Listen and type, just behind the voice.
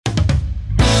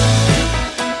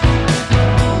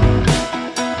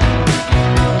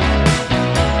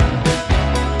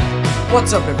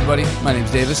What's up, everybody? My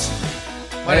name's Davis.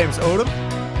 My name's Odom.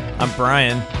 I'm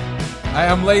Brian. Hi,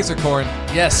 I'm Lasercorn.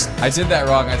 Yes. I did that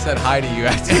wrong. I said hi to you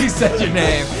after you said your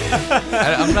name.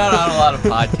 I'm not on a lot of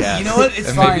podcasts. You know what? It's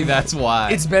and fine. Maybe that's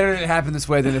why. It's better that it happened this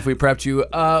way than if we prepped you.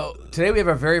 Today we have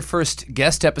our very first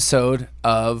guest episode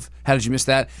of How Did You Miss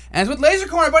That? And it's with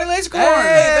Lasercorn, our buddy Lasercorn.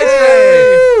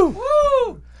 Hey!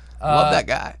 Woo! Love that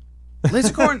guy.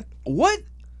 Lasercorn,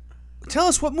 tell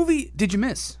us, what movie did you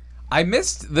miss? I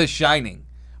missed The Shining,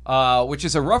 which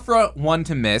is a rough one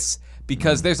to miss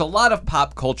because there's a lot of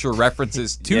pop culture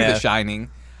references to Yeah. The Shining.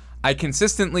 I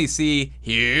consistently see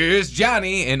 "Here's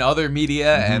Johnny" in other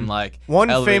media and like One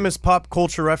famous pop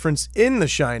culture reference in The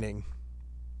Shining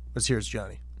was "Here's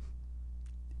Johnny."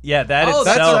 Yeah, that Oh, itself.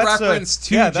 that's a That's reference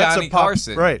to that's Johnny pop-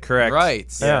 Carson. Right. Correct.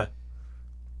 Right. Yeah.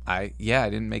 I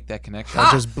didn't make that connection.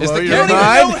 I'll just Is blow the your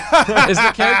character- mind. Is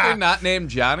the character not named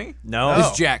Johnny? No.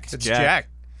 It's Jack. It's Jack. Jack.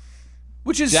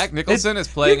 Which is Jack Nicholson is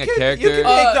playing a character. You can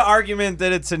make the argument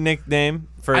that it's a nickname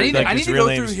for I need his to real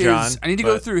go through name's his. John. I need to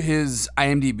go through his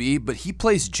IMDb, but he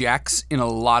plays Jax in a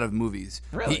lot of movies.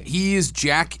 Really? He is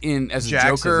Jack as Jax a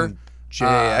Joker. isn't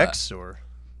JX or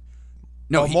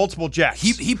No, multiple Jacks.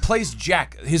 he plays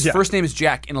Jack. His Yeah. first name is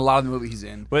Jack in a lot of the movies he's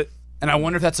in. And I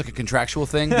wonder if that's like a contractual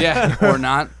thing, Yeah. or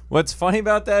not. What's funny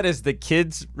about that is the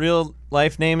kid's real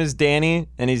life name is Danny,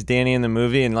 and he's Danny in the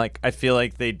movie, and like I feel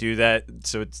like they do that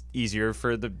so it's easier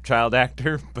for the child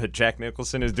actor, but Jack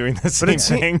Nicholson is doing the but same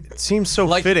thing. it seems so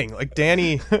Like- fitting. Like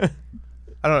Danny, I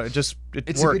don't know. It It's a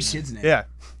good works. kid's name. Yeah.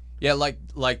 Yeah,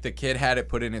 like the kid had it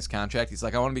put in his contract. He's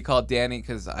like, I want to be called Danny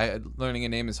because learning a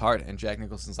name is hard. And Jack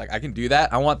Nicholson's like, I can do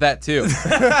that. I want that too.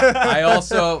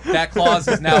 That clause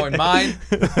is now in mine.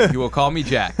 You will call me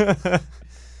Jack.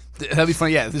 That'd be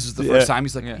funny. Yeah, if this was the first time.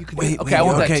 He's like, Yeah. you can okay, I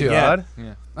want that too. yeah. God.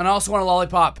 And I also want a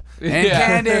lollipop and Yeah.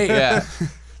 candy. Yeah.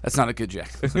 That's not a good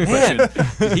Jack. Man,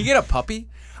 Did he get a puppy?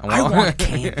 I want a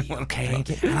candy, okay?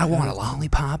 And I want a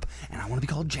lollipop, and I want to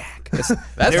be called Jack. That's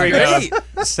there we great.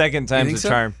 go. Second time's think a so?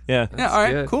 charm. Yeah. Yeah, all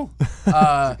right, good. cool.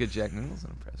 Good Jack Nicholson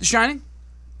impression. The Shining,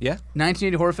 Yeah.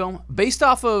 1980 horror film, based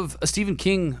off of a Stephen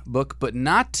King book, but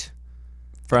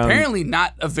apparently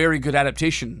not a very good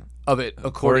adaptation of it, according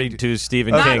According to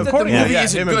Stephen Not King. that the According- movie yeah,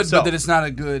 isn't him good, himself. but that it's not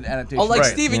a good adaptation. Oh, like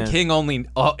Right. Stephen Yeah. King only.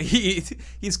 He's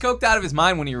coked out of his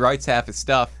mind when he writes half his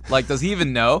stuff. Like, does he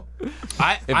even know if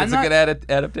it's a good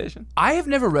adaptation? I have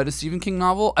never read a Stephen King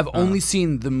novel. I've only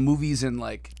seen the movies and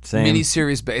like Same.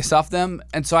 miniseries based off them,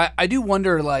 and so I do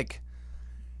wonder. Like,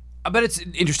 I bet it's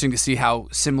interesting to see how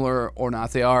similar or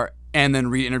not they are, and then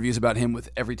read interviews about him with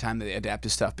every time they adapt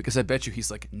his stuff. Because I bet you he's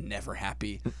like never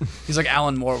happy. He's like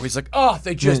Alan Moore, where he's like, oh,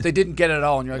 they didn't get it at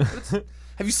all, and you're like,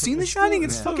 have you seen The Shining?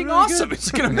 It's fucking awesome.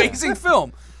 It's like an amazing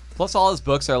film. Plus, all his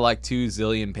books are like 2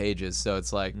 zillion pages, so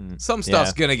it's like some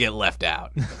stuff's gonna get left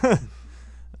out.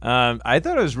 I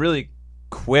thought it was really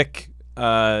quick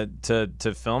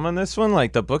to film on this one.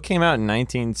 Like the book came out in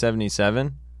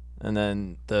 1977, and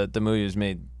then the movie was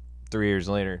made 3 years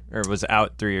later, or was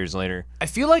out 3 years later. I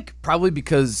feel like probably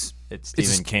because It's it's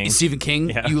Stephen King. It's Stephen King.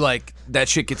 Yeah. You like that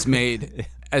shit gets made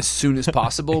as soon as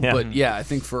possible. Yeah. But yeah, I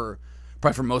think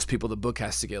probably for most people, the book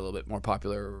has to get a little bit more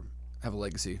popular or have a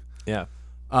legacy. Yeah.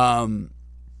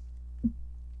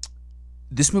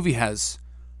 This movie has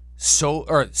so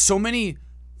many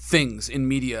things in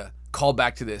media call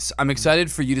back to this. I'm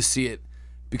excited for you to see it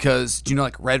because do you know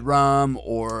like Red Rum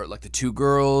or like The Two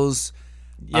Girls?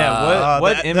 Yeah.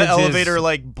 What the images? elevator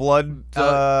like blood?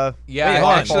 Yeah,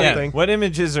 waterfall actually, Yeah. thing. What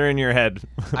images are in your head?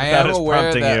 I that am is aware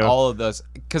prompting that you? all of those,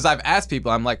 because I've asked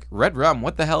people, I'm like, Red Rum,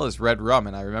 what the hell is Red Rum?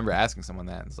 And I remember asking someone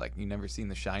that, and it's like, you never seen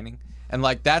The Shining? And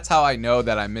like, that's how I know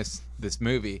that I missed this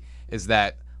movie, is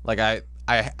that like I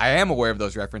am aware of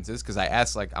those references, because I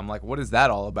asked, like, I'm like, what is that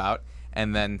all about?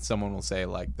 And then someone will say,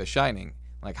 like, The Shining.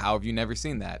 Like, how have you never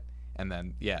seen that? And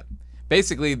then, yeah.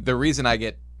 Basically, the reason I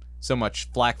get so much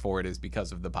flack for it is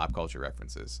because of the pop culture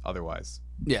references. Otherwise,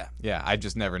 Yeah. yeah, I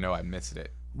just never know I missed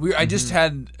it. I just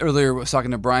had earlier was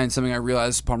talking to Brian something I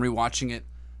realized upon rewatching it.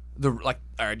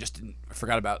 I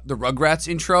forgot about the Rugrats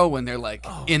intro when they're like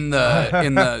in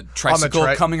the tricycle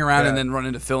coming around and then run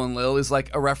into Phil and Lil is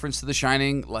like a reference to The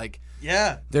Shining. Like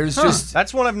there's just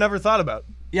That's one I've never thought about.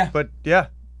 Yeah. But yeah.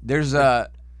 there's oh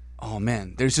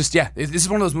man there's just this is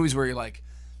one of those movies where you're like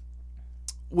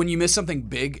when you miss something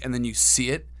big and then you see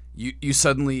it you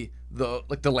suddenly the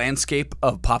landscape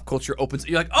of pop culture opens.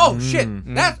 You're like, oh shit,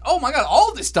 oh my god,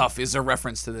 all this stuff is a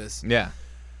reference to this. Yeah.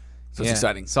 So it's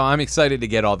exciting. So I'm excited to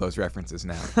get all those references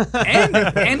now.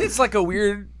 and it's like a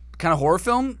weird kind of horror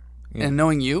film. And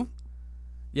knowing you,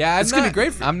 Yeah, It's gonna be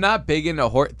great for you. I'm not big into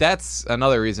horror. That's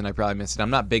another reason I probably missed it. I'm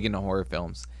not big into horror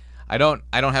films. I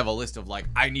don't have a list of like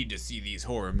I need to see these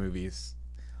horror movies.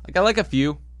 Like I like a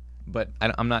few, but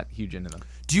I'm not huge into them.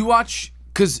 Do you watch?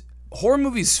 Because horror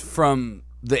movies from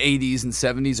the 80s and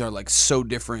 70s are like so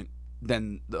different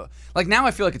than the like now.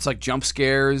 I feel like it's like jump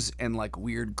scares and like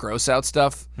weird gross out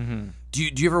stuff. Mm-hmm. Do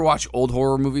you ever watch old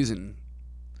horror movies and?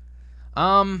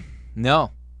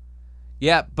 No.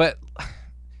 Yeah, but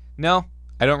no,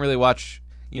 I don't really watch.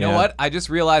 You know what? I just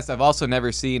realized I've also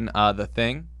never seen The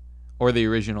Thing or the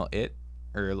original It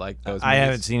or like those movies. I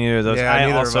haven't seen either of those. Yeah, I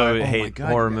neither also have I. Oh my hate God,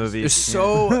 horror you guys. movies. There's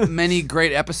so many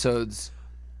great episodes.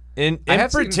 In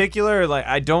have seen- particular, like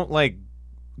I don't like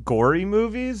gory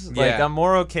movies. Like Yeah. I'm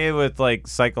more okay with like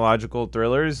psychological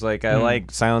thrillers. Like I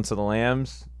like Silence of the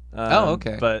Lambs.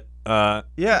 Okay. But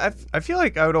Yeah, I feel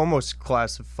like I would almost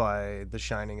classify The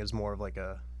Shining as more of like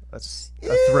a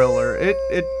thriller.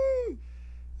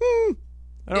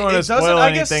 I don't want to It doesn't- spoil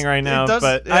I guess anything right it now. does-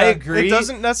 But yeah, I agree. It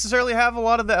doesn't necessarily have a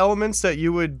lot of the elements that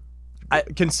you would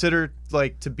consider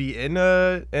like to be in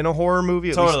a horror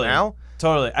movie. At least now.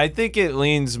 Totally. I think it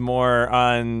leans more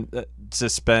on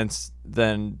suspense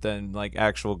than like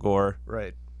actual gore.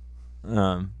 Right.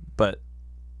 But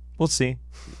we'll see.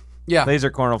 Yeah,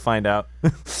 Lasercorn will find out.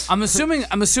 I'm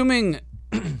assuming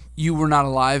you were not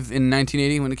alive in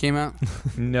 1980 when it came out.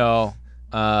 No.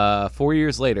 4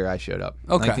 years later, I showed up.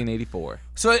 Okay. 1984.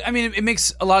 So I mean, it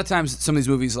makes a lot of times some of these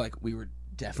movies like we were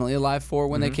definitely alive for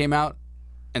when they came out,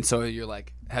 and so you're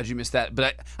like, how'd you miss that?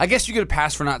 But I guess you get a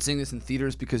pass for not seeing this in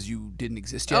theaters because you didn't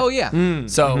exist yet. Oh yeah.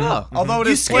 So Oh. Although it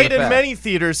You is played skate in back. many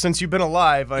theaters since you've been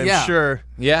alive, I'm Yeah. sure.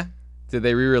 Yeah. Did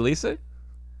they re-release it?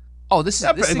 this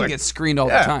but thing like- gets screened all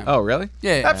yeah. the time. Oh really?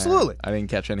 yeah. Absolutely. I didn't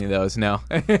catch any of those. No.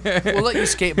 We'll let you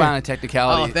skate by on a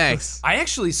technicality. Oh, thanks. I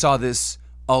actually saw this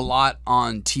a lot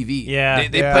on TV. Yeah.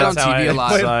 they Yeah, play on that's how TV a I lot.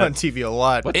 Played saw it. on TV a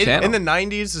lot. What channel? In the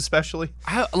 90s especially.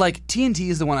 Like TNT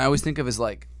is the one I always think of as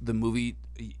like the movie.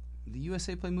 The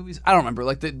USA Play movies. I don't remember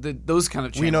like the those kind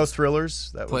of channels. We Know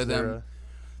Thrillers. That Play was their, them.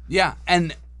 Yeah,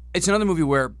 and it's another movie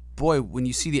where, boy, when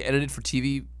you see the edited for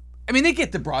TV, I mean, they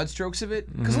get the broad strokes of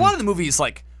it because a lot of the movie is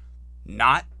like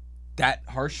not that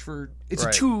harsh for. It's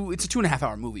Right. It's a 2.5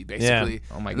 hour movie basically.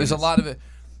 Oh, my And there's a goodness. lot of it.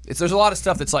 There's a lot of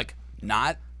stuff that's like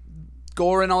not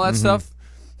gore and all that stuff,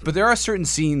 but there are certain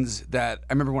scenes that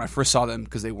I remember when I first saw them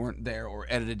because they weren't there or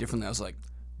edited differently. I was like,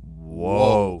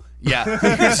 Whoa. yeah,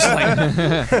 it's just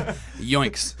like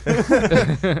yoinks.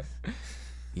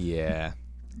 Yeah.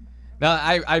 No,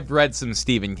 I've read some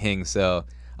Stephen King, so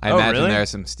I Oh, imagine really? there are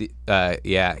some.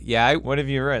 Yeah. What have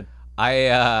you read?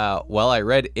 I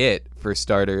read It for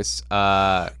starters.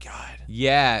 God.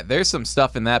 Yeah, there's some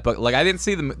stuff in that book. Like I didn't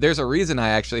see the. There's a reason I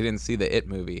actually didn't see the It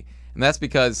movie, and that's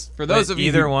because for those of you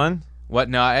either who, one? What?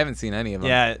 No, I haven't seen any of them.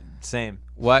 Yeah, same.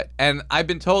 What? And I've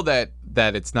been told that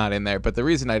it's not in there, but the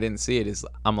reason I didn't see it is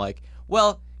I'm like,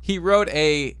 well, he wrote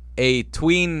a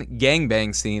tween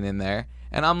gangbang scene in there,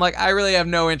 and I'm like, I really have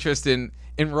no interest in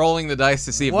rolling the dice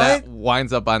to see if that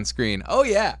winds up on screen. Oh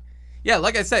yeah, yeah.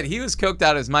 Like I said, he was coked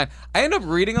out of his mind. I end up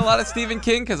reading a lot of Stephen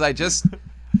King because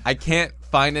I can't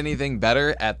find anything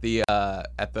better at the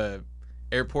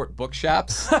airport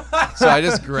bookshops, so I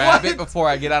just grab it before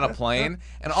I get on a plane,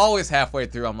 and always halfway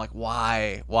through I'm like,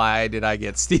 why did I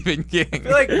get Stephen King? I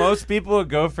feel like most people would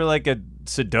go for like a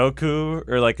Sudoku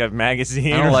or like a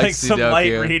magazine I don't or like like some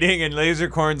light Sudoku. reading, and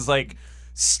Lasercorn's like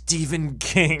Stephen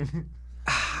King.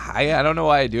 I don't know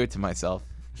why I do it to myself.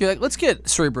 You're like, let's get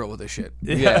cerebral with this shit.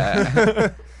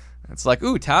 Yeah. It's like,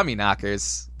 ooh, Tommy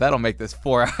knockers. That'll make this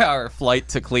 4-hour flight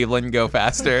to Cleveland go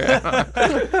faster.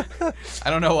 I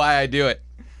don't know why I do it.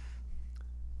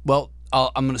 Well,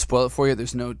 I'm going to spoil it for you.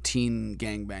 There's no teen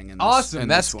gangbang in this. Awesome, in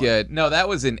that's this one. good. No, that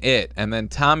was in It, and then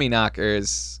Tommy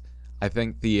knockers. I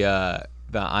think the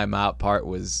I'm out part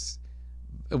was.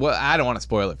 Well, I don't want to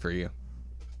spoil it for you.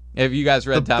 Have you guys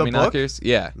read The Tommy book? knockers?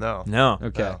 Yeah. No. No.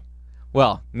 Okay. No.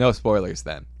 Well, no spoilers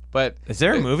then. But Is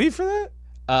there a movie for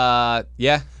that?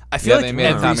 yeah. I feel like they made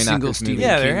every Tommy single Knockers Stephen movie.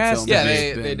 Yeah, King there has film to Yeah, has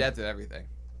they been- adapted everything.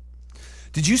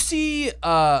 Did you see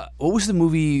what was the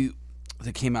movie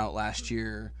that came out last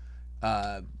year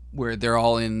where they're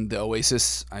all in the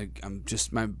Oasis? I'm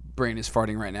just my brain is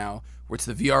farting right now. Where it's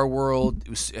the VR world.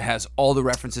 It has all the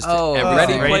references to Oh,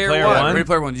 everything. Ready Player One. Ready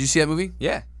Player One. Did you see that movie?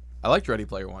 Yeah, I liked Ready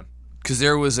Player One. Because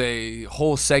there was a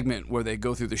whole segment where they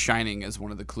go through The Shining as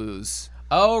one of the clues.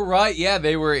 Oh right, yeah,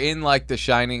 they were in like the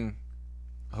Shining.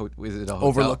 Was it a hotel?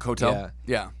 Overlook Hotel. Yeah.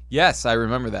 Yeah. Yes, I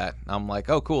remember that. I'm like,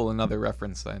 oh, cool, another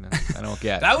reference I don't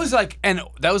get. That was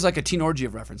like a teen orgy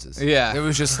of references. Yeah. It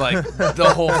was just like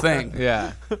the whole thing.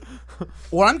 Yeah.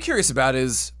 What I'm curious about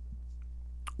is,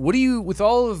 what do you, with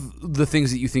all of the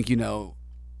things that you think you know,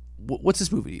 what's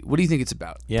this movie? What do you think it's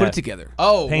about? Yeah. Put it together.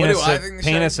 Oh, Paint what do us I a- think the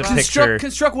paint show's us a about? picture.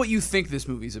 Construct what you think this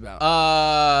movie's about.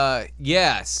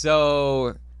 Yeah.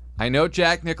 So I know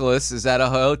Jack Nicholas is at a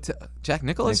hotel. Jack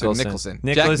Nicholas or Nicholson?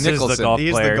 Nicholas Jack is the Nicholson. golf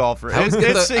He's player. the golfer. I always It's,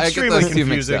 get it's the- I get extremely those two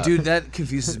mixed confusing. up. Dude, that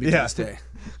confuses me to Yeah. this day.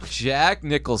 Jack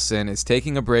Nicholson is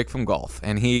taking a break from golf,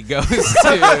 and he goes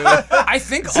to. I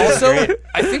think also,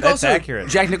 That's accurate.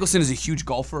 Jack Nicholson is a huge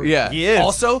golfer. Yeah. He is.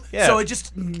 Also, Yeah. so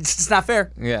it's not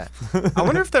fair. Yeah. I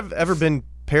wonder if they've ever been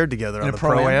paired together on a the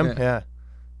Pro-Am? Pro-Am. Yeah.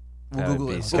 We'll That would Google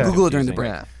be it. so We'll Google it during the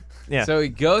confusing. break. Yeah. Yeah. So he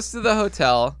goes to the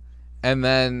hotel, and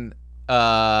then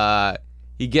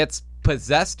he gets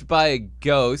possessed by a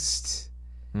ghost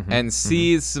and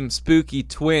sees some spooky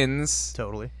twins.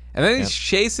 Totally. And then he's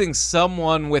chasing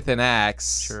someone with an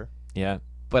axe. Sure. Yeah.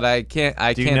 But I can't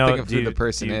Do you think know- of do who you- the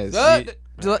person do you-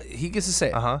 is. He gets to say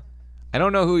it. Uh-huh. I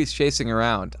don't know who he's chasing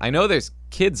around. I know there's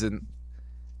kids and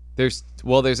there's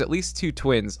at least two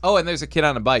twins. Oh, and there's a kid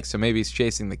on a bike, so maybe he's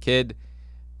chasing the kid.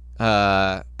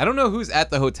 I don't know who's at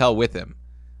the hotel with him,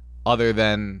 other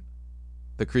than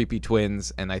the creepy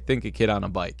twins and I think a kid on a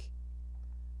bike.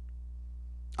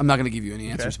 I'm not going to give you any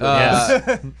answers, but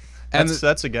Uh, and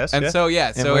That's a guess. and yeah. so yeah,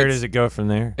 And so where it's, does it go from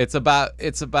there? it's about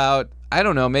I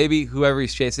don't know, maybe whoever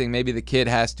he's chasing, maybe the kid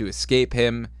has to escape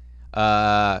him,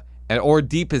 or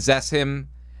depossess him.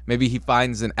 Maybe he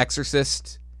finds an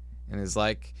exorcist and is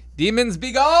like, "Demons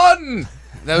be gone!"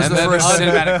 that was and the then first un-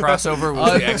 cinematic crossover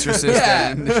with The Exorcist Yeah.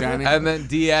 and The Shining. And then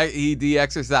he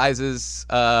de-exorcises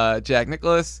Jack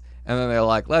Nicholas, and then they're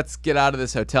like, "Let's get out of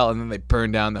this hotel," and then they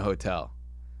burn down the hotel,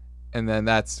 and then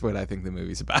that's what I think the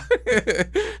movie's about.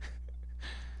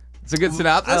 It's a good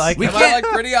synopsis. I like Am it. I like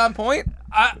pretty on point?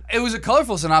 It was a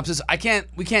colorful synopsis.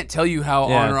 We can't tell you how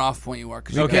Yeah. on or off point you are.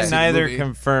 'Cause you You Okay. can't can see the neither movie.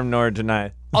 confirm nor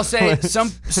deny. I'll say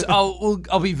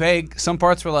I'll be vague. Some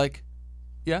parts were like,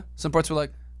 yeah. Some parts were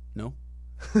like, no.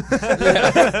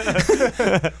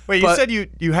 Wait, you but- said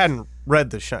you hadn't read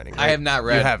The Shining, right? I have not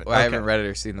read. You haven't. I Okay. haven't read it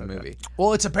or seen the movie.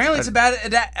 Well, it's a bad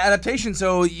adaptation.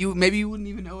 So maybe you wouldn't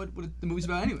even know what the movie's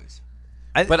about, anyways.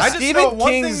 But I just Stephen know one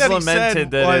King's thing that he lamented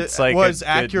said that was, it's like was a good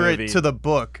accurate movie. to the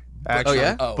book, actually.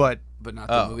 yeah? Oh. But But not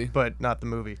the movie. not the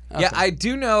movie. Yeah, I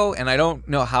do know, and I don't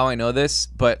know how I know this,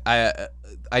 but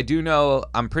I do know.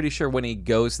 I'm pretty sure when he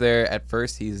goes there at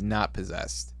first, he's not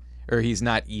possessed, or he's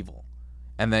not evil,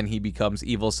 and then he becomes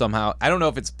evil somehow. I don't know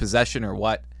if it's possession or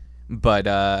what,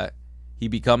 but he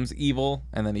becomes evil,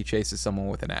 and then he chases someone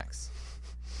with an axe.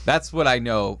 That's what I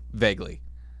know vaguely.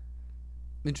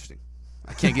 Interesting.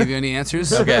 I can't give you any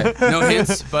answers. Okay. No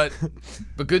hints, but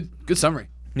good summary.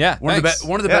 Yeah, One of thanks.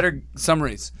 the better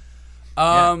summaries.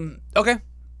 Okay.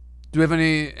 Do we have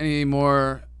any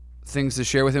more things to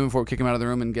share with him before we kick him out of the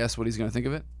room and guess what he's going to think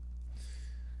of it?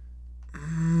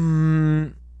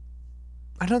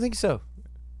 I don't think so.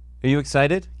 Are you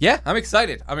excited? Yeah, I'm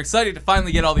excited. I'm excited to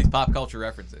finally get all these pop culture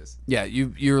references. Yeah,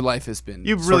 your life has been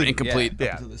You've sort of really- incomplete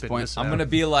yeah, up to this been point. missing I'm out. gonna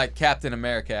be like Captain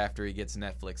America after he gets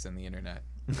Netflix and the internet.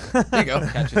 There you go.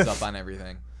 Catches up on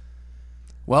everything.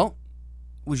 Well,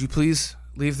 would you please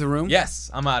leave the room? Yes,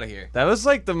 I'm out of here. That was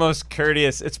like the most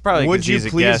courteous. It's probably Would 'cause you he's a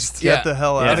please guest. get the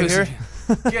hell out of Listen,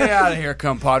 here? Get out of here,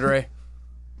 compadre.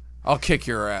 I'll kick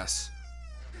your ass.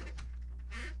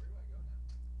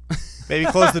 Maybe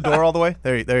close the door all the way.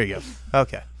 There you go.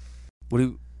 Okay. What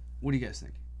do you guys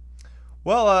think?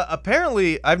 Well,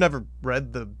 apparently, I've never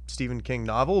read the Stephen King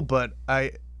novel, but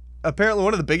apparently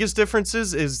one of the biggest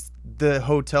differences is the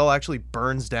hotel actually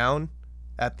burns down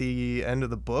at the end of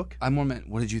the book. I more meant,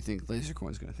 what did you think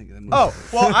Lasercorn's going to think of the movie? Oh,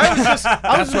 well, I was just That's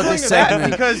what referring this to that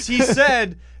segment- because he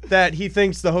said that he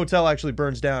thinks the hotel actually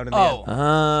burns down in the end,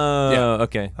 Oh, Yeah.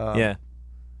 okay. yeah.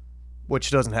 which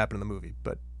doesn't happen in the movie.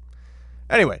 But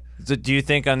anyway, So do you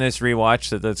think on this rewatch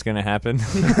that that's going to happen?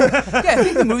 Yeah, I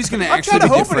think the movie's going to I'm actually kind of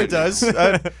be hoping different.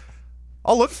 it does.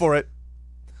 I'll look for it.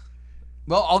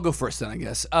 Well, I'll go first then, I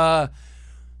guess.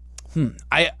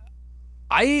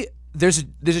 There's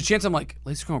a chance I'm like,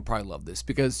 Lasercorn will probably love this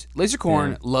because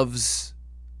Lasercorn loves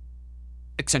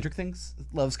eccentric things,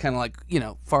 loves kind of like,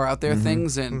 far out there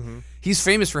things, and he's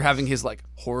famous for having his like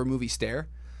horror movie stare.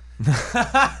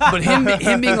 But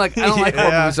him being like, I don't like horror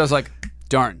Yeah. movies, so I was like,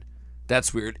 darn,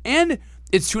 that's weird. And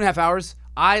it's 2.5 hours.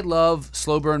 I love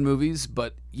slow burn movies,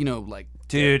 but like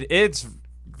Dude, it's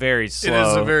very slow. It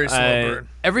is a very slow burn.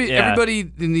 everybody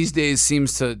in these days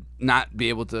seems to not be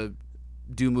able to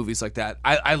do movies like that.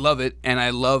 I love it, and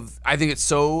I think it's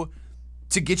so,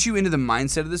 to get you into the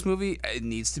mindset of this movie, it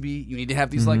needs to be, you need to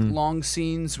have these like long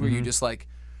scenes where you just like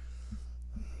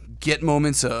get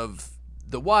moments of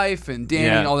the wife and Danny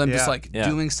Yeah. and all them just Yeah. like Yeah.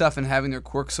 doing stuff and having their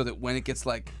quirks, so that when it gets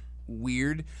like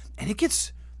weird, and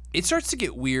it starts to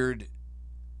get weird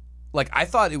Like I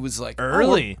thought it was like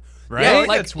Early, right? Yeah,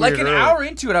 think that's like weird an early. hour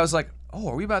into it, I was like, "Oh,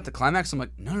 are we about the climax?" I'm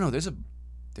like, "No, there's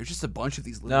just a bunch of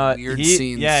these little weird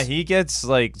scenes." Yeah, he gets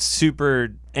like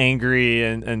super angry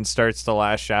and starts to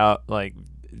lash out like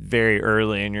very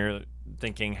early, and you're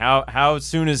thinking, how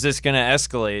soon is this gonna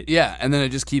escalate? Yeah, and then it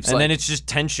just keeps. And like, then it's just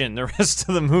tension the rest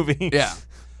of the movie. yeah.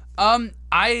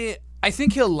 I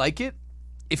think he'll like it.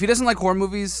 If he doesn't like horror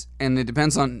movies, and it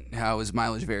depends on how his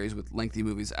mileage varies with lengthy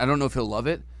movies, I don't know if he'll love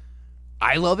it.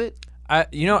 I love it. I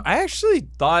actually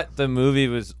thought the movie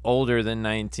was older than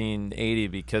 1980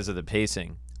 because of the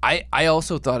pacing. I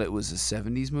also thought it was a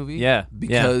 70s movie. Yeah,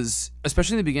 Because,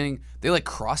 especially in the beginning, they like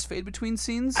crossfade between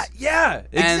scenes. Yeah,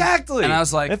 exactly. And I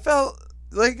was like, it felt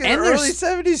like an And early there's-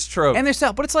 70s trope. and there's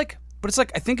style, but it's like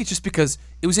I think it's just because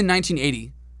it was in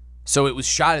 1980, so it was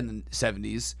shot in the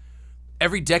 70s.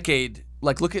 Every decade,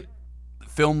 like look at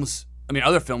films. I mean,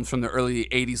 other films from the early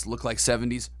 80s look like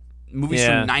 70s. Movies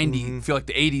Yeah. from 90 feel like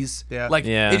the 80s. Yeah. Like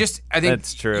Yeah, it just. I think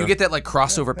that's true. You get that like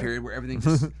crossover period where everything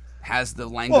just has the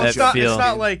language. Well, it's That not. feel. It's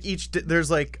not like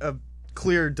there's like a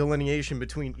clear delineation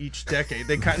between each decade.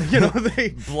 They kind of they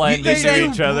blend they- into they-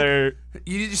 each other.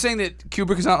 You're saying that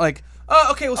Kubrick is not like, oh,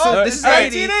 okay, well, so Oh, this is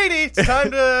 1980. 1980. It's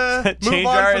time to move Change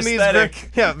on our from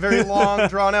aesthetic. these very long,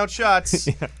 drawn out shots.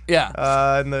 Yeah.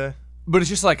 And the But it's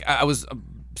just like I was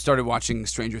started watching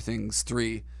Stranger Things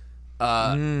 3,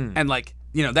 and like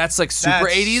that's like super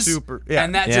That's 80s, super- yeah.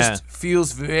 and that Yeah. just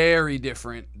feels very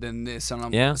different than this.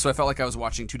 And Yeah. so I felt like I was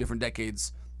watching two different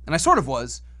decades, and I sort of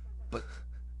was, but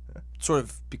sort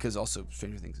of because also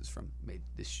Stranger Things is made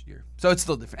this year, so it's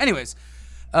still different. Anyways,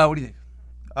 what do you think?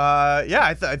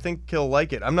 yeah, I think he'll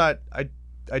like it. I'm not.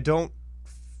 I don't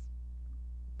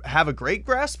have a great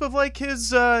grasp of like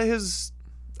his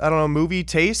I don't know, movie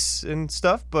tastes and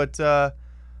stuff, but I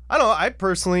don't know. I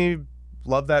personally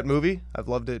love that movie. I've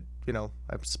loved it. I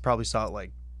probably saw it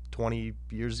like 20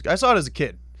 years ago. I saw it as a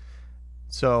kid,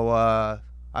 so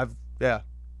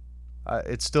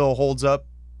it still holds up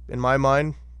in my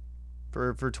mind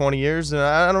for 20 years, and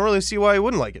I don't really see why I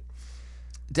wouldn't like it.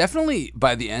 Definitely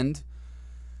by the end,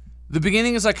 the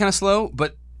beginning is like kind of slow,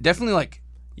 but definitely like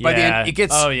by the Yeah. end it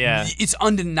gets. Oh, yeah. It's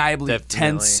undeniably Definitely.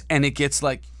 tense, and it gets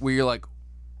like where you're like,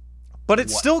 But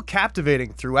it's What? still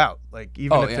captivating throughout. Like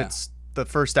even Oh, if yeah. it's the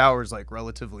first hour is like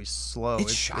relatively slow.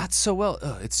 it's shot so well.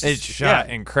 It's It's shot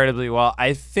incredibly well.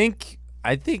 I think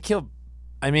he'll.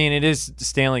 I mean, it is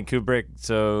Stanley Kubrick,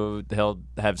 so he'll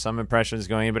have some impressions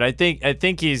going in. But I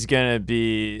think he's gonna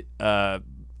be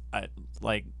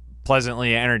like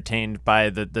pleasantly entertained by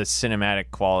the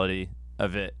cinematic quality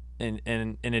of it, and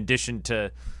in addition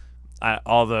to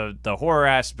all the horror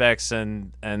aspects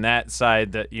and that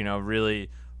side that really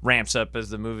ramps up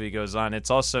as the movie goes on. It's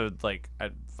also like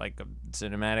a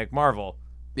cinematic marvel.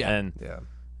 Yeah. And Yeah.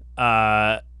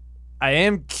 I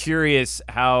am curious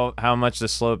how much the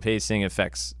slow pacing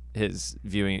affects his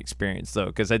viewing experience, though,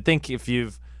 because I think if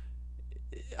you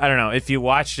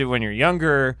watched it when you're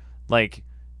younger, like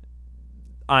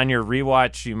on your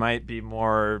rewatch, you might be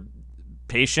more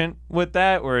patient with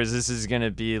that, whereas this is going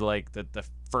to be like the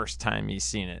first time he's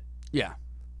seen it. Yeah.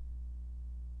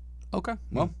 Okay.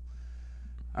 Well.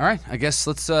 All right. I guess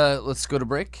let's go to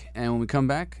break, and when we come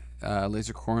back,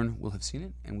 Lasercorn will have seen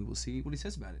it, and we will see what he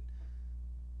says about it.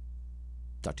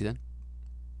 Talk to you then.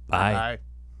 Bye.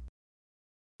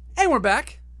 And we're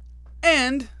back,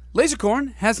 and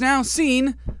Lasercorn has now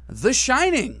seen The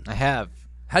Shining. I have.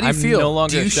 How do you I'm feel? no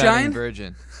longer Do you a shining shine?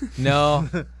 virgin. No,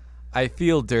 I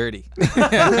feel dirty.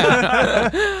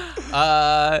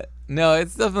 No,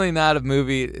 it's definitely not a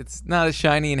movie. It's not as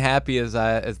shiny and happy as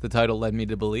the title led me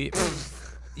to believe.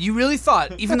 You really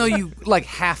thought, even though you like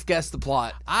half guessed the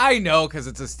plot. I know because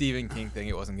it's a Stephen King thing.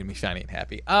 It wasn't gonna be shiny and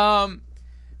happy.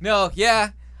 No, yeah,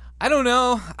 I don't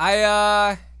know.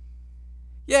 Yeah,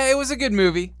 it was a good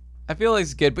movie. I feel like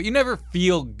it's good, but you never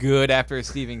feel good after a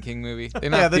Stephen King movie. They Yeah,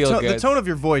 not feel the good. tone of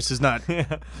your voice is not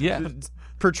Yeah.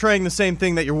 portraying the same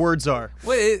thing that your words are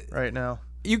Wait, right now.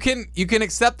 you can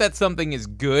accept that something is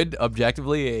good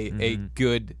objectively, a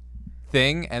good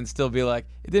thing, and still be like,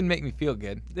 it didn't make me feel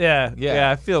good. Yeah, Yeah.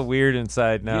 yeah. I feel weird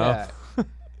inside now. Yeah.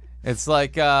 It's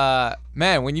like,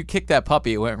 man, when you kicked that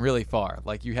puppy, it went really far.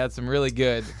 Like, you had some really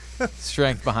good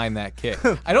strength behind that kick.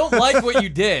 I don't like what you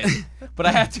did, but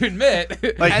I have to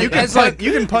admit, Like you can as punt, like-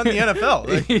 you can punt the NFL.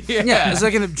 Like, Yeah, it's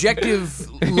like an objective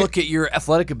look at your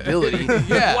athletic ability.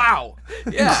 Yeah. Wow.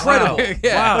 yeah, Incredible.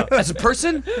 Yeah. Wow. As a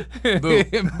person, boo.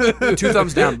 2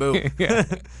 thumbs down, boo.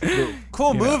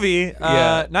 Cool movie.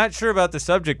 Yeah. Not sure about the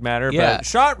subject matter, Yeah. but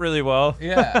shot really well.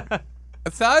 Yeah.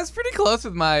 So I was pretty close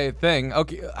with my thing.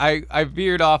 Okay, I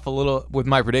veered off a little with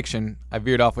my prediction. I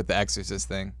veered off with the Exorcist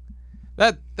thing.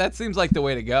 That seems like the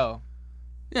way to go.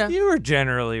 Yeah. You were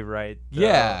generally right. Though.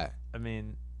 Yeah. I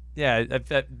mean, yeah,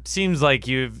 it seems like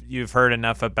you've heard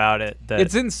enough about it that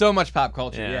It's in so much pop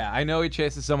culture. Yeah. Yeah. I know he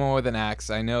chases someone with an axe.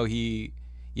 I know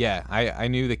I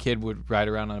knew the kid would ride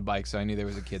around on a bike, so I knew there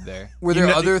was a kid there. Were there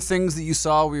other things that you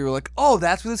saw where you were like, oh,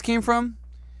 that's where this came from?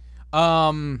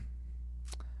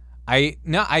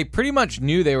 I pretty much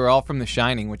knew they were all from The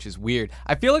Shining, which is weird.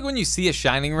 I feel like when you see a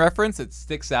Shining reference, it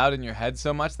sticks out in your head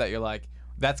so much that you're like,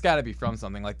 that's got to be from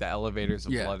something like the elevators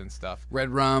of blood and stuff. Red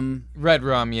Rum, Red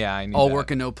Rum, yeah, I knew all that. work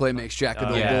and no play makes Jack a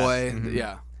dull yes. boy. Mhm.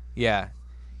 Yeah.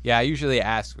 Yeah. I usually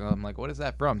ask. I'm like, what is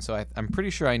that from? So I'm pretty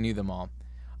sure I knew them all.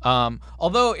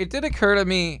 Although it did occur to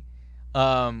me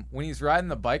when he's riding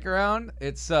the bike around.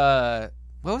 It's what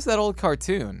was that old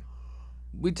cartoon?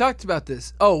 We talked about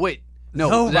this. Oh, wait. No,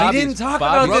 No, we Bobby's- didn't talk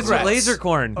Bobby's about this with Rugrats. Laser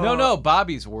Corn. No,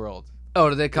 Bobby's World. Oh,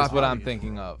 did they That's copy what I'm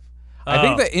thinking of. I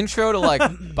think the intro to like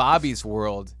Bobby's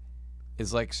World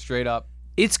is like straight up.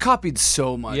 It's copied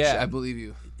so much. Yeah. I believe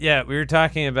you. Yeah, we were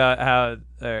talking about how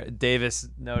Davis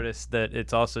noticed that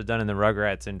it's also done in the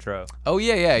Rugrats intro. Oh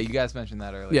yeah. You guys mentioned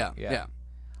that earlier. Yeah.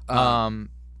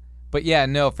 But yeah,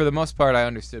 no. For the most part, I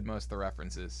understood most of the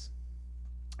references,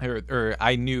 or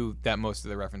I knew that most of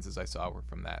the references I saw were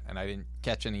from that, and I didn't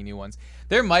catch any new ones.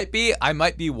 I might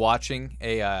be watching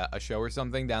a show or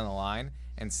something down the line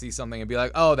and see something and be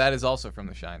like, oh, that is also from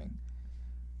The Shining.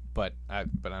 But I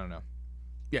don't know.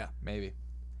 Yeah. Maybe.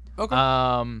 Okay.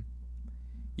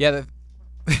 Yeah.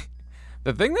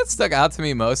 The thing that stuck out to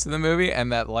me most in the movie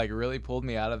and that like really pulled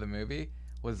me out of the movie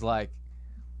was like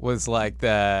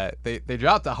they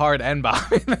dropped a hard N-bomb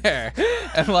in there,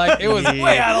 and like it was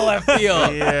way out of left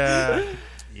field. Yeah.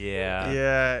 Yeah.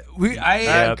 Yeah. I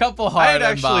had a couple hard I had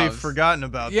actually N-bombs. forgotten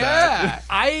about that.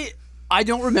 Yeah. I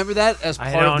don't remember that as part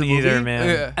I of don't the movie. either, man.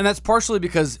 Yeah. And that's partially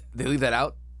because they leave that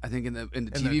out. I think in the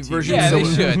TV TV. version. Yeah, so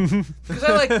they should. Because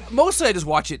I like mostly I just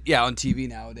watch it on TV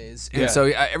nowadays, and Yeah. so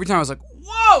every time I was like,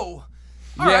 whoa.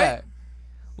 All Yeah. right.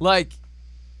 Like,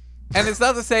 and it's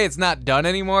not to say it's not done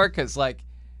anymore, because like,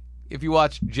 if you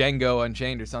watch Django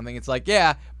Unchained or something, it's like,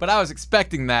 yeah, but I was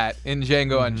expecting that in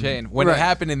Django Unchained. When Right. it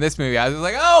happened in this movie, I was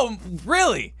like, oh,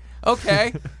 really?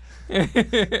 Okay.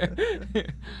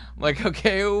 Like,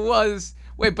 okay, it was.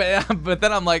 Wait, but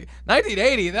then I'm like,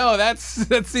 1980? No, that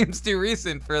seems too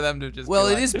recent for them to just. Well,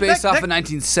 be it like, is based off a that-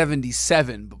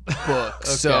 1977 book,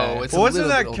 so it's But a wasn't little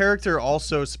that bit character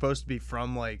also supposed to be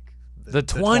from like The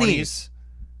 20s?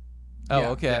 Oh, yeah,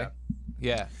 okay.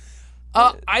 Yeah.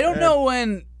 I don't know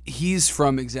when he's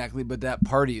from exactly, but that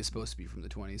party is supposed to be from the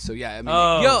 20s. So yeah, I mean,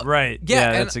 Oh, Yo, right.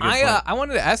 Yeah, and that's a good point. I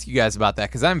wanted to ask you guys about that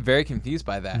because I'm very confused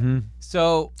by that.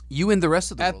 So you and the rest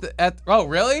of the world. oh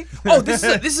really? Oh, this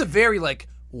is a very like,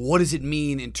 what does it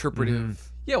mean interpretive?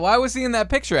 Yeah, why was he in that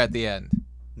picture at the end?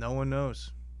 No one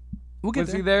knows. We'll get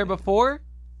Was there. he there before?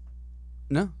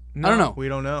 No, No. I don't know. We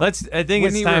don't know. I think Wouldn't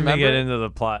it's he time to get remember? into the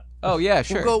plot. Oh yeah,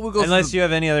 sure. We'll go. Unless through you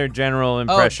have any other general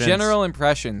impressions. Oh, general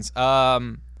impressions.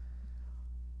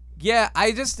 Yeah,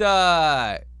 I just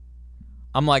I'm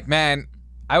like, man,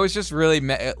 I was just really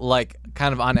like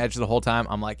kind of on edge the whole time.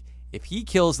 I'm like, if he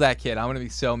kills that kid, I'm gonna be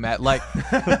so mad. Like,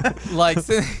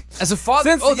 as a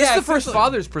father. This is the first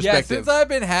father's Yeah, perspective.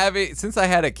 since I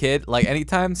had a kid, like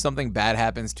anytime something bad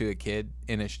happens to a kid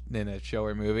in a show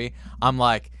or movie, I'm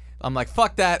like,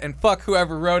 fuck that, and fuck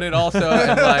whoever wrote it also.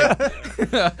 And like,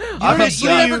 You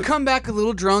don't ever come back a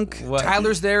little drunk. What?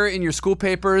 Tyler's there in your school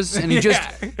papers, and he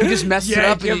just messes it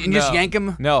up, and you just yank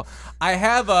him. No, I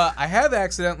have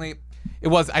accidentally.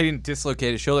 I didn't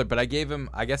dislocate his shoulder, but I gave him.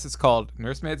 I guess it's called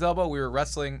nursemaid's elbow. We were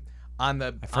wrestling on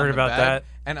the. I've heard about that.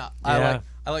 And Yeah.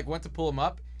 I went to pull him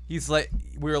up. He's like,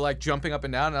 we were like jumping up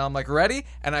and down, and I'm like, ready?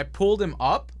 And I pulled him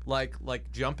up, like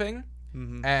jumping,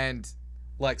 and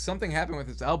like something happened with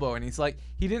his elbow, and he's like,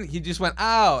 he just went,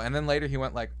 ow, and then later he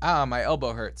went like, ah, my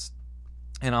elbow hurts,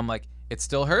 and I'm like, it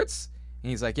still hurts?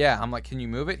 And he's like, yeah. I'm like, can you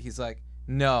move it? He's like,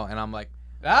 no, and I'm like,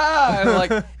 ah, and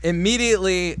like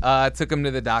immediately took him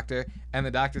to the doctor, and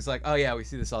the doctor's like, oh yeah, we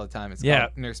see this all the time. It's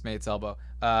called nursemaid's elbow,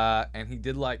 and he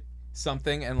did like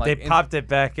something, and like They popped it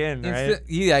back in, right?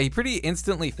 yeah, he pretty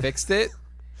instantly fixed it,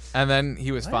 and then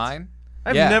he was fine.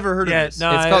 I've Yeah. never heard Yeah, of this.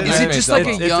 no, It's called Is it just like a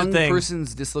It's a young thing.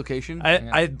 person's dislocation?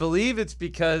 I believe it's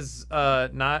because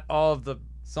not all of the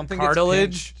Something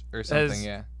cartilage gets pinched or something. has-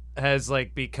 Yeah. has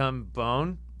like become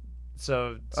bone.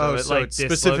 So so like it's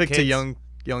specific to dislocates.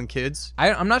 young kids.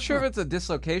 I'm not sure if it's a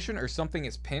dislocation or something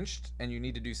is pinched and you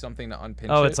need to do something to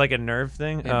unpinch it. Oh, it's like a nerve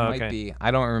thing. It Oh, might okay. be.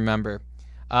 I don't remember.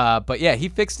 But yeah, he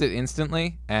fixed it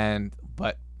instantly, and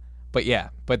but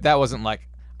that wasn't like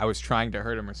I was trying to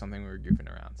hurt him or something. We were goofing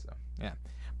around. So yeah,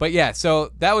 but yeah,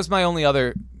 so that was my only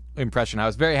other impression. I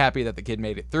was very happy that the kid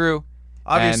made it through.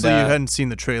 Obviously, And, you hadn't seen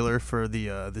the trailer for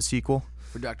the sequel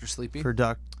For Dr. Sleepy. for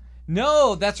Doc.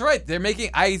 No, that's right. They're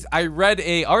making. I read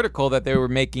a article that they were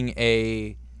making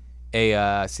a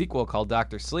sequel called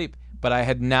Doctor Sleep, but I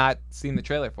had not seen the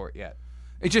trailer for it yet.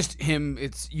 It's just him.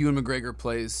 It's Ewan McGregor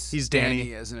plays He's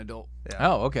Danny. as an adult.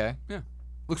 Oh, okay. Yeah.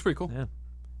 Looks pretty cool. Yeah.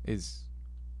 Is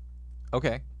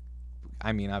okay.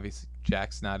 I mean, obviously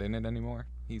Jack's not in it anymore.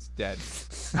 He's dead.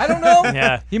 I don't know.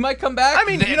 Yeah. He might come back. I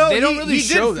mean, They don't really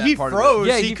show that he part of it. froze.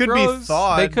 Yeah, he he could froze. be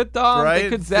thawed. They could thaw him. right? They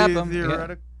could zap him. Yeah.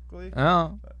 Theoretically.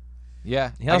 Oh.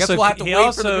 Yeah. He I guess also, we'll have to he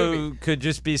wait for the also movie. could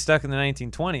just be stuck in the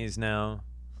 1920s now.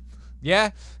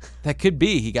 Yeah. That could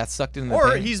be. He got sucked in the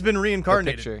Or paint. he's been The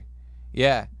reincarnated. picture.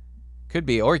 Yeah. Could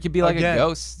be. Or he could be like Again. a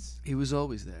ghost. He was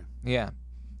always there. Yeah.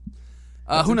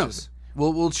 Who knows?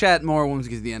 We'll chat more when we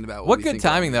get to the end about What we good think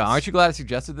timing of though. this. Aren't you glad I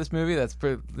suggested this movie? That's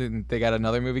pretty, they got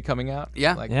another movie coming out.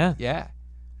 Yeah. Like, Yeah. Yeah.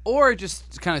 Or it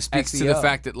just kind of speaks to the SEO.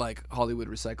 fact that like Hollywood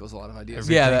recycles a lot of ideas.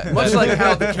 Yeah. That, Much like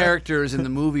how the characters in the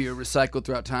movie are recycled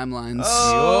throughout timelines.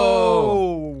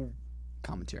 Oh.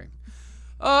 Commentary.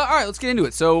 All right, let's get into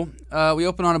it. So we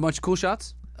open on a bunch of cool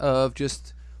shots of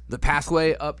just the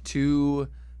pathway up to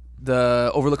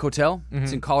the Overlook Hotel.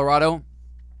 It's in Colorado.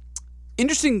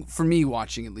 Interesting for me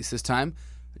watching, at least this time.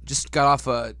 Just got off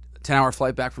a 10-hour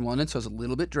flight back from London, so I was a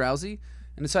little bit drowsy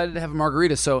and decided to have a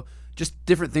margarita. So just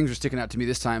different things are sticking out to me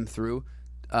this time through.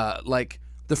 Like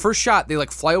the first shot, they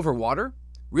like fly over water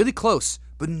really close,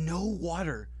 but no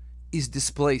water is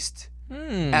displaced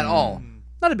at all.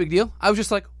 Not a big deal. I was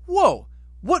just like, whoa,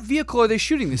 what vehicle are they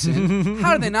shooting this in?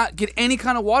 How did they not get any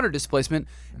kind of water displacement?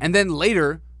 And then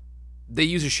later, they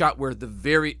use a shot where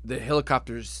the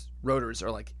helicopter's rotors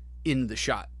are like in the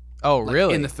shot. Oh, Like,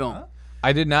 really? in the film.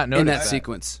 I did not know In that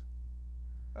sequence.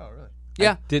 Oh, really?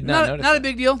 Yeah. did not notice Not a that.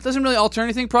 big deal. Doesn't really alter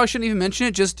anything. Probably shouldn't even mention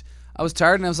it. Just, I was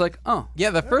tired and I was like, oh. Yeah,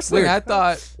 the first thing I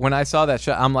thought when I saw that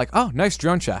shot, I'm like, oh, nice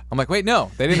drone shot. I'm like, wait, no,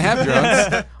 they didn't have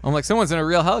drones. I'm like, someone's in a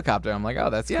real helicopter. I'm like,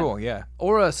 oh, that's cool. Yeah.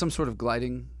 Or some sort of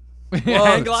gliding.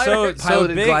 Well, so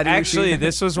Piloted big, gliding actually, machine.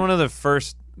 this was one of the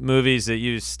first movies that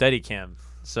used Steadicam.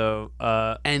 So,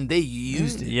 And they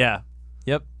used it. yeah.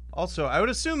 Yep. Also, I would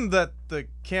assume that the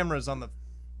camera's on the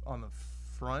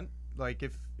front. Like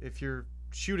if you're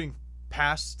shooting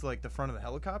past like the front of the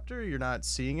helicopter, you're not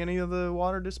seeing any of the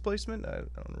water displacement. I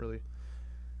don't really.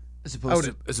 As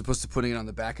opposed to putting it on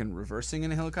the back and reversing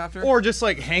in a helicopter. Or just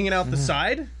like hanging out the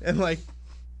side and like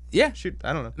yeah. shoot.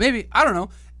 I don't know. Maybe. I don't know.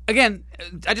 Again,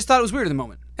 I just thought it was weird in the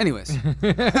moment. Anyways.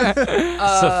 It's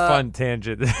a fun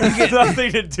tangent. It has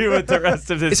nothing to do with the rest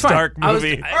of this It's fine. dark I was-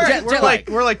 movie. I- All right, Jet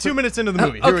we're like 2 minutes into the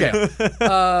movie. Here we Okay.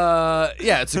 go.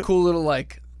 Yeah, it's a cool little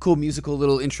cool musical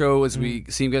little intro as we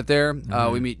see him get there.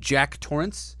 We meet Jack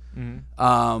Torrance.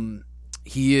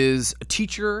 He is a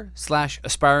teacher /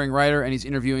 aspiring writer, and he's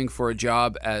interviewing for a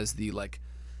job as the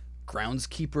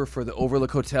groundskeeper for the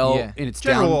Overlook Hotel Yeah. in its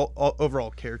down. General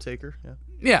overall caretaker. Yeah.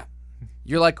 Yeah.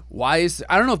 You're like, why is...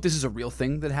 I don't know if this is a real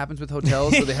thing that happens with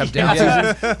hotels where they have down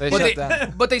Yeah. seasons. They But shut they,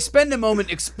 down. but they spend a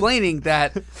moment explaining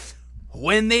that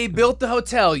when they built the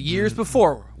hotel years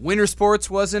before, winter sports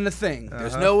wasn't a thing.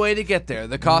 There's no way to get there.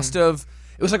 The cost of...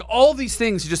 It was like all these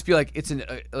things to just be like, it's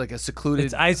like a secluded...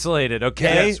 It's isolated,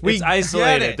 okay? Yes, we it's get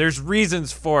isolated. it. There's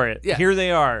reasons for it. Yeah. Here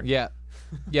they are. Yeah.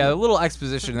 Yeah, a little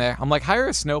exposition there. I'm like, hire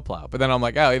a snowplow. But then I'm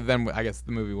like, oh, then I guess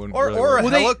the movie wouldn't Or- really or work. a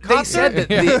Well, helicopter? they said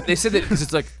that Yeah. they said that because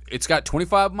it's like it's got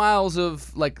 25 miles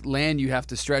of land you have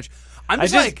to stretch. I'm I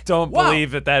just, just like, don't wow.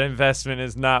 believe that investment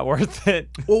is not worth it.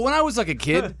 Well, when I was like a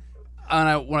kid,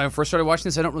 and when I first started watching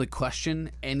this, I don't really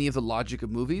question any of the logic of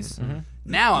movies.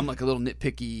 Now I'm like a little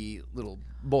nitpicky little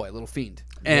boy, little fiend.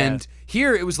 And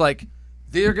here it was like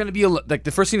they're gonna be like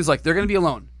the first scene is like they're gonna be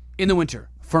alone in the winter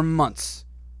for months.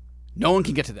 No one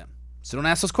can get to them, so don't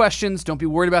ask those questions. Don't be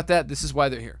worried about that. This is why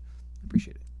they're here.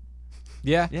 Appreciate it.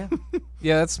 Yeah. Yeah.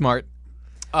 Yeah, that's smart.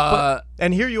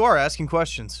 And here you are asking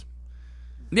questions.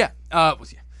 Yeah.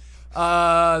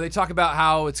 They talk about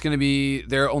how it's going to be,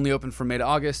 they're only open from May to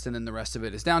August, and then the rest of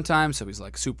it is downtime. So he's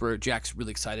like Jack's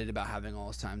really excited about having all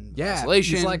his time in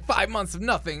isolation. He's like 5 months of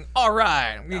nothing. All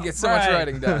right, I'm gonna get so much Right.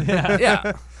 writing done.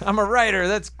 yeah. I'm a writer.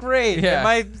 That's great. Yeah.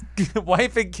 My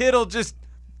wife and kid will just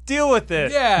deal with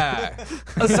it. Yeah.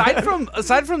 aside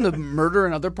from the murder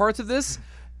and other parts of this,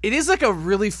 it is like a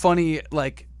really funny,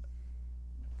 like,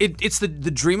 it's the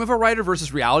dream of a writer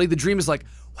versus reality. The dream is like,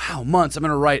 wow, months, I'm going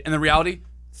to write. And the reality,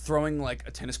 throwing like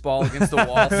a tennis ball against the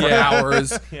wall for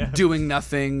hours, doing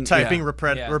nothing. Typing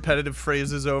yeah. repetitive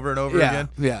phrases over and over Yeah, again.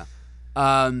 yeah.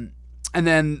 And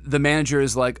then the manager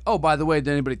is like, "Oh, by the way,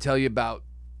 did anybody tell you about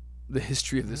the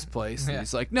history of this place?" And Yeah.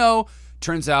 he's like, "No."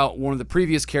 Turns out one of the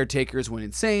previous caretakers went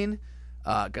insane,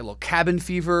 got a little cabin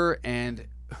fever, and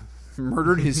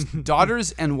murdered his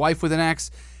daughters and wife with an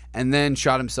axe, and then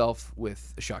shot himself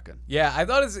with a shotgun. Yeah, I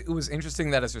thought it was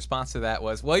interesting that his response to that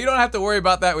was, well, you don't have to worry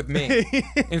about that with me.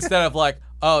 Instead of like,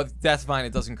 oh, that's fine,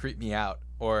 it doesn't creep me out.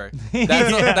 Or,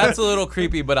 that's a little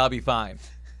creepy, but I'll be fine.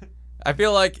 I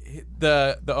feel like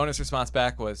the owner's response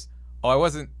back was, oh, I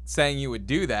wasn't saying you would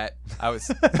do that. I was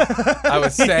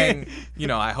saying,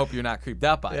 I hope you're not creeped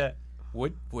out by it.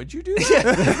 Would you do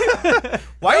that?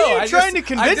 Why are you trying to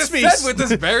convince I just me? said with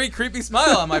this very creepy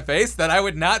smile on my face that I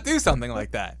would not do something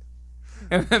like that.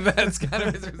 And that's kind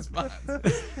of his response.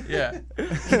 Yeah.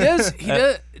 He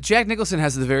does. Jack Nicholson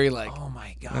has the very like. Oh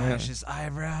my gosh, his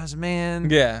eyebrows, man.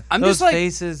 Yeah. I'm Those just like,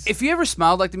 faces. if you ever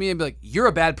smiled like to me, I'd be like, you're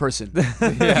a bad person.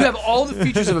 You have all the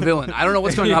features of a villain. I don't know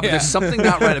what's going on, but there's something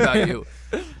not right about you.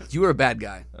 You are a bad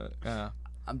guy.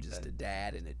 I'm just a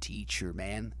dad and a teacher,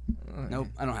 man. Nope,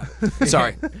 I don't have it.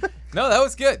 Sorry. No, that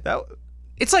was good.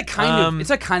 It's like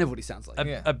kind of what he sounds like.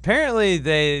 Yeah. Apparently,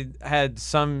 they had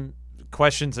some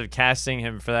questions of casting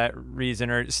him for that reason,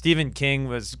 or Stephen King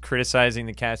was criticizing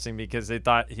the casting because they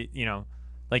thought he's going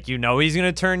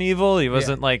to turn evil. He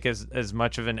wasn't like as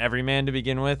much of an everyman to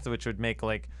begin with, which would make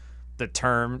like the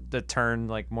turn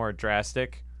like more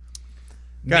drastic.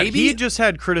 God, Maybe he just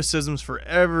had criticisms for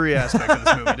every aspect of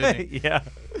this movie, didn't he? Yeah.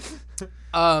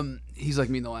 He's like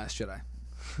me in The Last Jedi.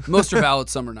 Most are valid,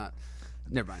 some are not.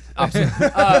 Never mind.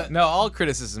 Opposite. No, all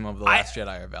criticism of The Last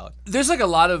Jedi are valid. There's like a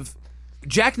lot of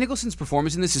Jack Nicholson's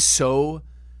performance in this is so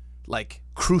like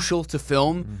crucial to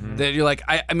film that you're like,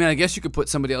 I mean, I guess you could put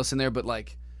somebody else in there, but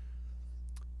like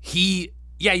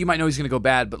you might know he's gonna go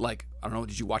bad, but like, I don't know,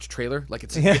 did you watch a trailer? Like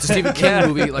it's a Stephen King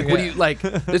movie. Like what do you like?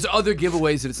 There's other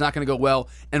giveaways that it's not gonna go well.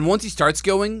 And once he starts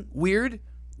going weird,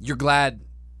 you're glad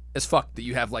as fuck that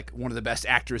you have like one of the best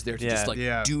actors there to just like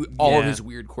do all of his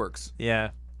weird quirks. Yeah.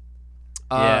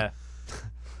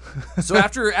 So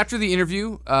after the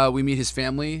interview, we meet his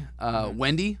family,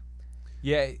 Wendy.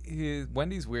 Yeah,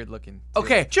 Wendy's weird looking. Too.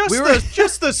 Okay,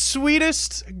 Just the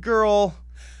sweetest girl.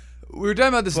 We were talking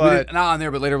about this But- not on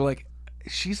there, but later we're like,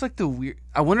 she's like the weird.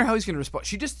 I wonder how he's gonna respond.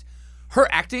 Her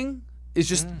acting is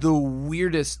just the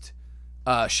weirdest.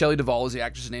 Shelley Duvall is the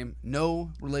actress' name.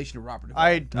 No relation to Robert Duvall.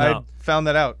 I found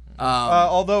that out.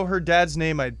 Although her dad's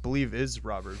name, I believe, is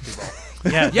Robert Duvall.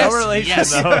 Yeah. Yes, No relation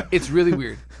yes. though. It's really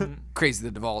weird. Crazy,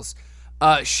 the Duvalls.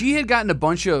 She had gotten a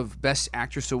bunch of Best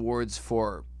Actress awards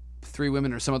for Three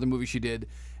Women or some other movie she did,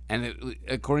 and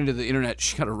according to the internet,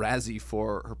 she got a Razzie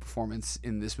for her performance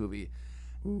in this movie.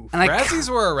 Ooh, And Razzies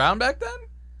were around back then?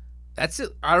 That's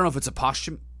it. I don't know if it's a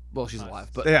posthumous. Well, she's alive,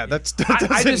 but Yeah,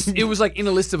 it was like in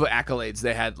a list of accolades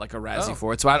they had like a Razzie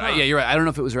for it. So yeah, you're right. I don't know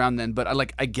if it was around then, but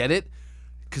I get it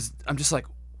because I'm just like,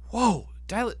 whoa,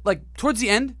 like towards the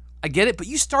end, I get it, but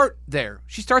you start there.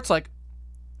 She starts like,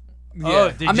 Oh,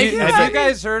 I'm have making you it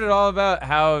guys heard at all about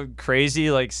how crazy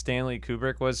like Stanley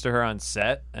Kubrick was to her on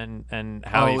set and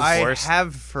how he I forced?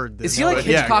 have heard this. is he like but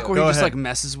yeah, Hitchcock where he go just ahead. like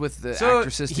messes with the So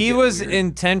actresses? to he get was weird?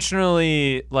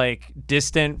 intentionally like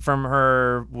distant from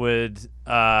her, would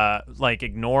like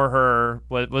ignore her,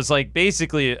 was like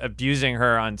basically abusing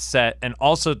her on set, and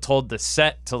also told the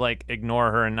set to like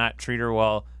ignore her and not treat her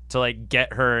well to like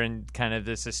get her in kind of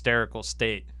this hysterical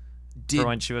state for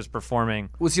when she was performing.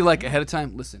 Was he like ahead of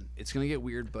time? Listen, it's gonna get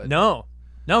weird, but No,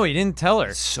 he didn't tell her.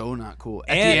 it's so not cool.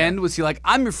 At And- the end, was he like,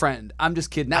 "I'm your friend. I'm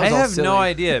just kidding." That I was all have silly. no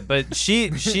idea, but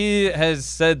she has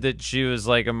said that she was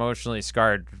like emotionally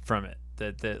scarred from it.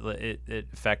 That it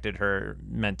affected her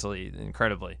mentally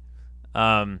incredibly.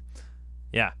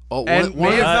 Yeah, Oh, And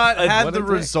one may of- have not what had a the dick.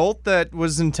 result that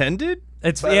was intended.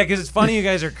 because it's funny you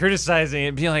guys are criticizing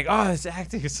it, being like, "Oh, this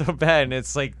acting is so bad," and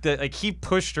it's like he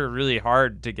pushed her really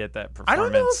hard to get that I performance.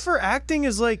 don't know if her acting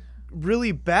is like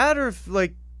really bad or if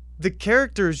like the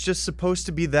character is just supposed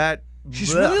to be that.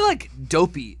 she's bleh. really like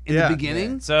dopey in Yeah. the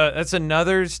beginning. So that's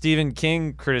another Stephen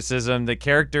King criticism. The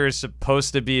character is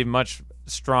supposed to be much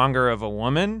stronger of a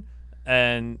woman,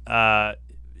 and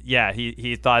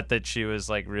he thought that she was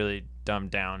like really dumbed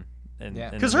down.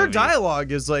 Because her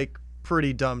dialogue is like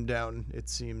pretty dumbed down, it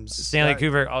seems. Stanley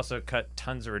Kubrick also cut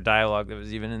tons of her dialogue that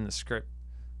was even in the script.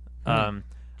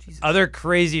 Other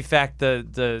crazy fact: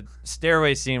 the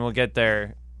stairway scene. We'll get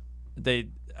there.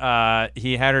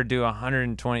 He had her do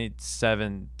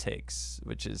 127 takes,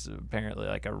 which is apparently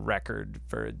like a record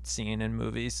for a scene in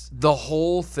movies. The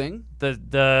whole thing.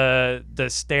 The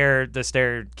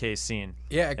staircase scene.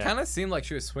 Yeah, it kind of seemed like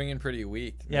she was swinging pretty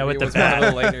weak. Yeah, Maybe with it the was one of bat.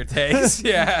 the later takes.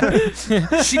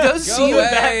 Yeah. She does Go seem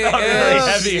away. really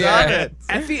heavy. Yeah.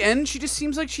 at the end. She just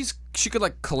seems like she could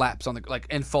like collapse on the like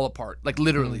and fall apart, like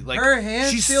literally. Like Her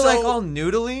hands she's feel so, like all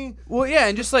noodly. well, yeah,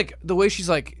 and just like the way she's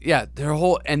like, yeah, her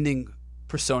whole ending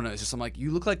persona is just I'm like,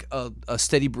 you look like a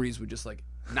steady breeze would just like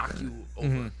knock you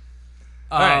over.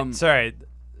 All right, sorry.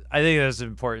 I think that's an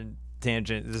important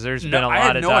tangent. There's been a I lot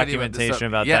had of no idea about this documentation stuff.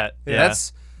 about Yeah, that. Yeah.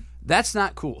 That's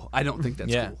not cool. I don't think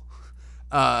that's Yeah. cool.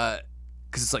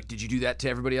 Because it's like, did you do that to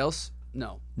everybody else?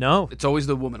 No. No. It's always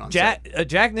the woman on set.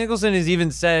 Jack Nicholson has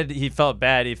even said he felt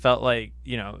bad. He felt like,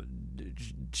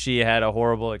 she had a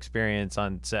horrible experience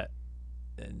on set.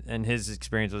 And his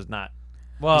experience was not.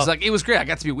 Well, He's like, it was great. I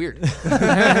got to be weird.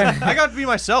 I got to be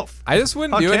myself. I just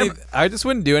wouldn't On do camera. I just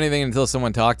wouldn't do anything until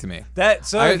someone talked to me. that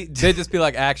so They'd just be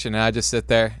like action, and I'd just sit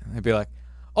there. And they'd be like,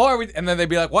 "Oh, are we?" And then they'd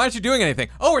be like, "Why aren't you doing anything?"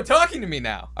 "Oh, we're talking to me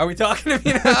now. Are we talking to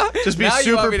me now?" Just be Now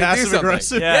you want super me to do passive something.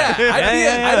 aggressive. Yeah,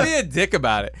 Yeah. I'd be a dick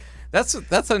about it. That's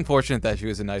unfortunate that she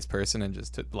was a nice person and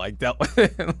just like dealt with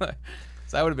it.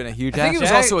 So that would have been a huge. I think it was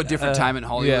Jack- also a different time in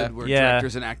Hollywood yeah. where Yeah.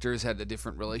 directors and actors had a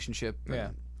different relationship.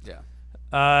 Yeah. Yeah.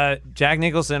 Jack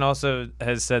Nicholson also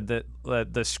has said that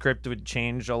the script would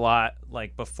change a lot,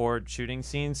 like before shooting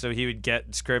scenes. So he would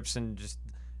get scripts and just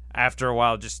after a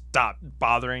while just stop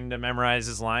bothering to memorize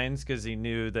his lines because he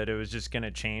knew that it was just going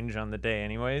to change on the day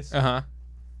anyways.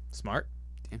 Smart.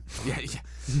 Yeah.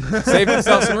 Saved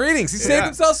himself some readings. He saved Yeah.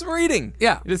 himself some reading.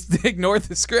 Yeah. He just ignored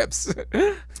the scripts.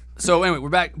 So anyway, we're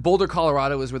back. Boulder,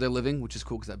 Colorado is where they're living, which is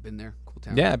cool because I've been there. Cool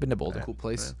town. Yeah, I've been to Boulder. Cool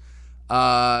place.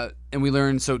 And we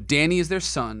learn, so Danny is their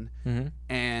son,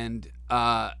 and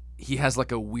he has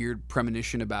like a weird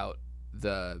premonition about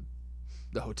the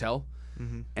hotel,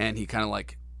 and he kind of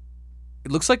like,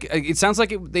 it sounds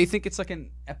like they think it's like an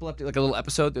epileptic, like a little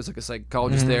episode. There's like a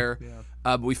psychologist there,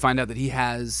 but we find out that he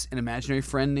has an imaginary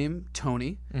friend named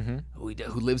Tony,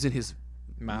 who lives in his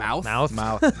mouth,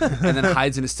 and then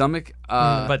hides in his stomach,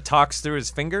 But talks through his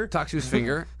finger. talks to his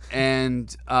finger,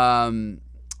 and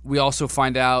we also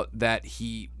find out that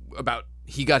he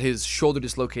got his shoulder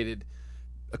dislocated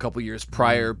a couple years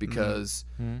prior because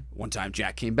one time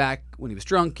Jack came back when he was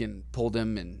drunk and pulled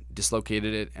him and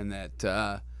dislocated it, and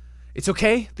that it's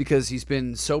okay because he's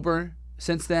been sober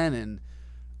since then, and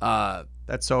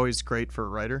That's always great for a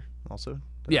writer, also.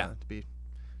 Yeah. To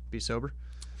be sober.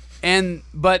 and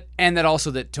that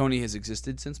also that Tony has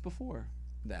existed since before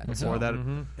that. Before So,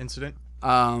 that incident.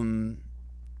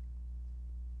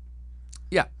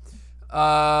 Yeah.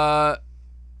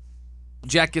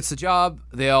 Jack gets the job.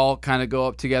 They all kind of go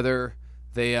up together.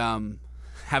 They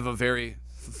have a very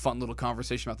fun little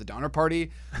conversation about the Donner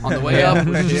Party on the way up,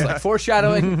 which is just like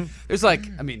foreshadowing. There's like,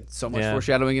 I mean, so much Yeah.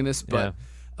 foreshadowing in this, but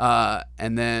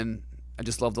and then I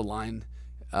just love the line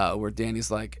where Danny's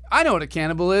like, "I know what a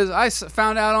cannibal is. I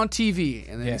found out on TV,"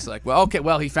 and then he's like, "Well, okay,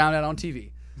 well, he found out on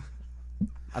TV."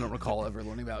 I don't recall ever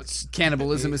learning about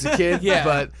cannibalism as a kid,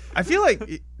 but I feel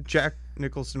like Jack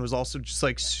Nicholson was also just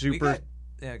like super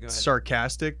Yeah, go ahead.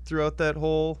 sarcastic throughout that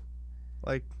whole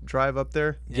like drive up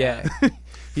there. Yeah.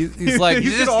 He's like,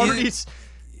 You could already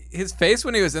his face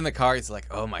when he was in the car, he's like,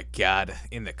 "Oh my God,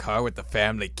 in the car with the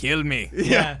family, kill me."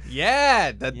 Yeah.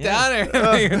 Yeah, the Donner.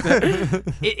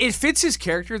 it fits his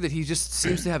character that he just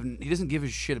seems to have. He doesn't give a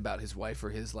shit about his wife or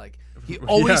his like. He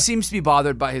always seems to be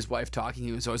bothered by his wife talking.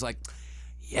 He was always like,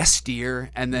 "Yes,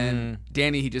 dear," and then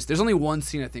Danny, there's only one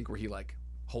scene I think where he like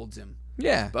holds him.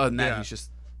 Yeah. But other than that, Yeah. he's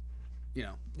just,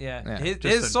 Yeah. Yeah. His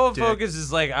Just a sole dick. focus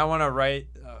is like, I want to write.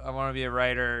 I want to be a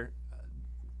writer.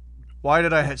 Why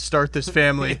did I start this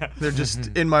family? They're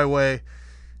just in my way.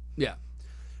 yeah.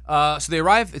 So they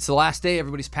arrive. It's the last day.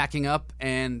 Everybody's packing up,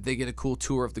 and they get a cool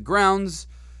tour of the grounds.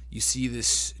 You see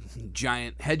this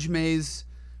giant hedge maze.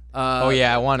 Oh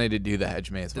yeah, I wanted to do the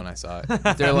hedge maze when I saw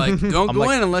it. They're like, "Don't I'm go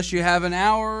like- in unless you have an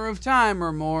hour of time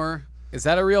or more." Is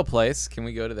that a real place? Can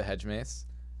we go to the hedge maze?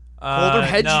 Boulder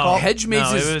Hedge no, hedge no,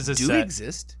 mazes it was a do set.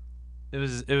 exist. It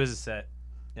was a set.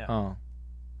 Oh,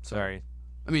 Sorry.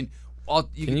 I mean, can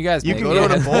you guys? You make can it? go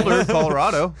to Boulder,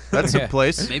 Colorado. That's Yeah. a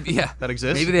place maybe that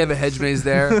exists. Maybe they have a hedge maze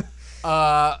there.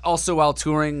 Also, while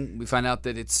touring, we find out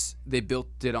that they built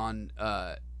it on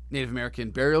Native American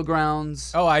burial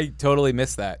grounds. Oh, I totally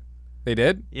missed that. They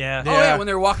did? Yeah. Oh yeah, when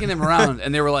they were walking them around,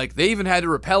 and they were like, they even had to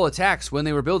repel attacks when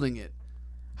they were building it.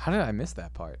 How did I miss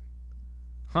that part?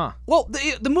 Huh. Well,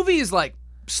 the movie is like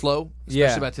slow, especially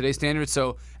Yeah. by today's standards.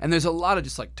 So, and there's a lot of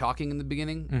just like talking in the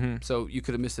beginning, so you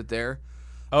could have missed it there.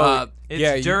 Oh, It's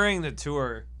yeah. during the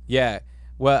tour. Yeah.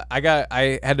 Well,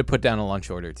 I had to put down a lunch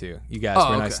order too. You guys Oh,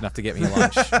 were okay. nice enough to get me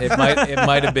lunch. It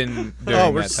might have been during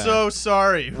Oh, we're that time. so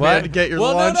sorry. We What? had to get your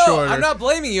well, lunch no, order. I'm not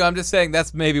blaming you. I'm just saying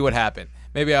that's maybe what happened.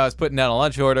 Maybe I was putting down a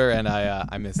lunch order and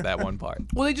I missed that one part.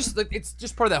 Well, it's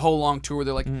just part of that whole long tour where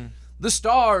they're like, the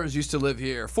stars used to live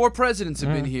here. 4 presidents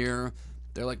have been here.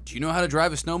 They're like, do you know how to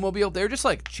drive a snowmobile? They're just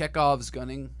like Chekhov's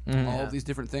gunning all of these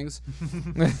different things.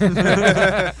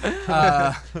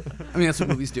 I mean, that's what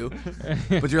movies do.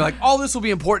 But you're like, all this will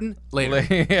be important later.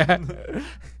 Yeah.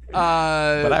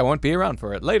 But I won't be around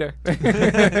for it later.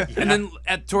 And then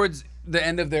towards the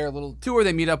end of their little tour,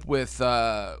 they meet up with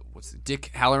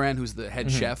Dick Halloran, who's the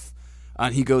head chef.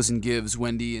 And he goes and gives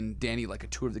Wendy and Danny like a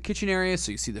tour of the kitchen area.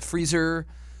 So you see the freezer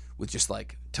with just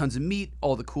like tons of meat,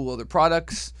 all the cool other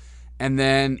products. And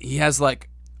then he has like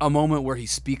a moment where he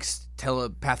speaks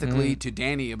telepathically to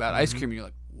Danny about ice cream. And you're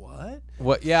like, what?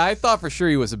 What? Yeah, I thought for sure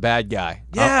he was a bad guy.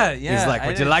 Yeah, He's like,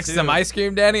 would you like some ice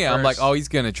cream, Danny? I'm like, oh, he's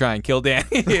gonna try and kill Danny.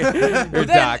 Or But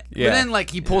Doc. Yeah. then like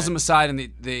he pulls him aside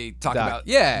and they talk Doc. about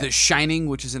Yeah. the Shining,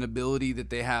 which is an ability that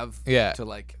they have Yeah. to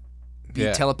like be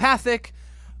Yeah. telepathic.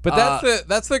 But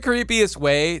that's the creepiest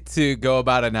way to go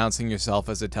about announcing yourself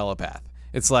as a telepath.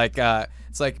 It's like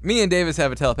me and Davis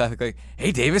have a telepathic like,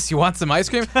 hey Davis, you want some ice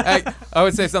cream? I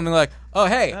would say something like, oh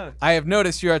hey, I have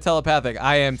noticed you are telepathic.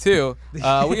 I am too. We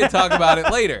can talk about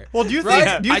it later. Well, do you think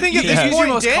at Yeah, this usually point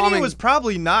most Danny common- was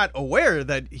probably not aware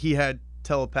that he had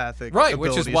telepathic Right,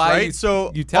 which is abilities, why right? you-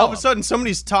 So you tell all of a him. sudden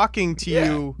somebody's talking to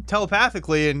you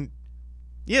telepathically and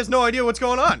he has no idea what's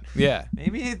going on. Yeah.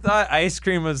 Maybe he thought ice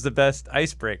cream was the best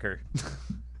icebreaker.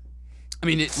 I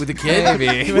mean, with a kid,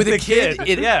 Maybe. with a the kid,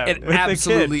 kid. Yeah, it with the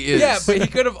absolutely kid. is. Yeah, but he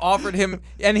could have offered him,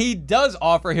 and he does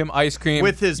offer him ice cream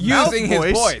With his mouth using his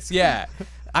voice. voice. Yeah,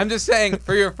 I'm just saying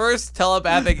for your first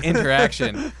telepathic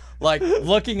interaction, like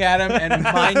looking at him and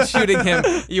mind shooting him.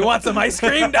 You want some ice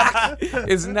cream, Doc?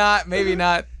 Is maybe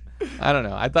not. I don't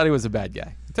know. I thought he was a bad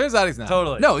guy. Turns out he's not.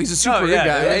 Totally. No, he's a super good guy.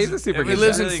 yeah, he's a super He good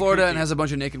lives guy. in Really Florida creepy. and has a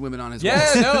bunch of naked women on his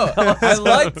Yeah, walls. no. I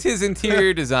liked his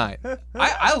interior design.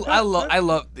 I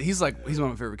love. He's one of my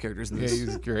favorite characters in Yeah, this. he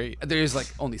was great. There's like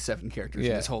only 7 characters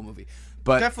in Yeah. this whole movie,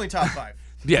 but Definitely top 5.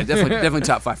 yeah, definitely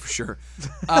top 5 for sure.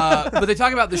 But they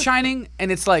talk about The Shining,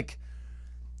 and it's like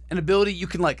an ability you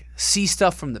can like see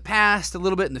stuff from the past a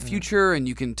little bit in the future, and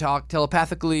you can talk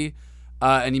telepathically.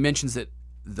 And he mentions that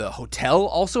the hotel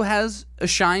also has a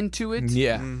shine to it.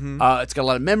 Yeah. It's got a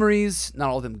lot of memories, not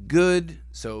all of them good,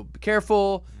 so be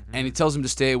careful. And he tells him to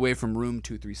stay away from room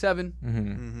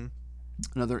 237.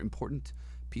 Another important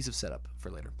piece of setup for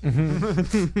later.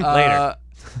 Later.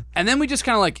 And then we just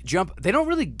kind of like jump. They don't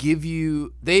really give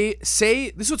you. They say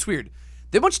this is what's weird.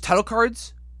 They have a bunch of title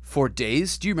cards for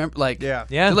days. Do you remember? Like Yeah.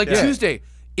 Yeah. they're like Yeah. Tuesday.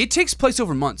 It takes place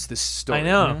over months. This story. I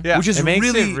know. Yeah. Which is It makes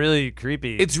really it really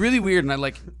creepy. It's really weird, and I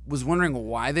like was wondering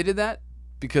why they did that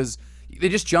because they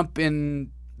just jump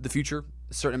in the future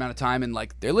a certain amount of time, and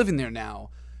like they're living there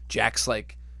now. Jack's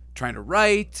like trying to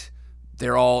write.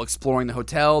 They're all exploring the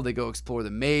hotel. They go explore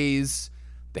the maze.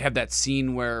 They have that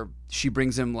scene where she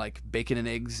brings him like bacon and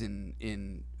eggs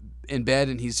in bed,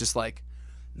 and he's just like,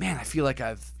 "Man, I feel like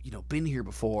I've been here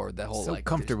before." That whole So like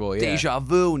comfortable, this yeah. deja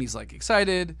vu, and he's like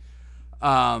excited.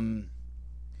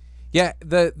 Yeah,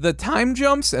 the time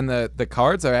jumps and the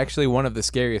cards are actually one of the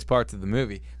scariest parts of the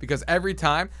movie because every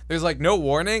time there's like no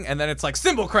warning and then it's like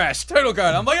symbol crash, title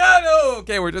card. I'm like, no,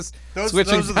 okay, we're just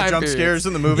switching Those are the time jump periods. scares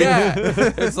in the movie. Yeah,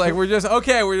 it's like we're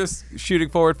just shooting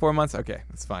forward 4 months. Okay,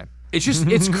 that's fine. It's just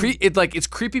it's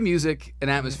creepy music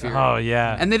and atmosphere. Oh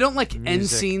yeah. And they don't like end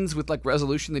Music. scenes with like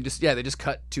resolution. They just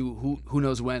cut to who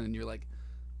knows when, and you're like,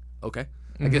 okay.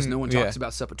 I guess no one talks Yeah.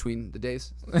 about stuff between the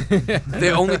days. They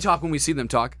only talk when we see them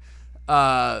talk.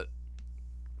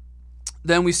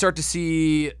 Then we start to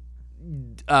see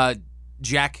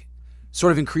Jack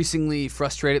sort of increasingly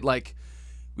frustrated. Like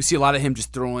we see a lot of him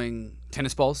just throwing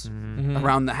tennis balls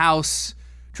around the house,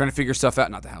 trying to figure stuff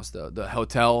out. Not the house, the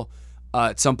hotel.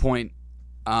 At some point,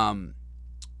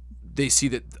 they see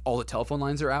that all the telephone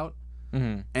lines are out,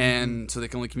 and so they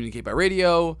can only communicate by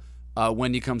radio.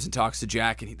 Wendy comes and talks to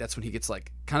Jack, and that's when he gets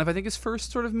like kind of I think his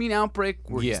first sort of mean outbreak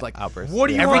where he's like, outburst. What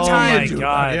do you Every want time- me to do? Oh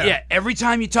my God. yeah, every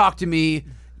time you talk to me,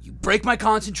 you break my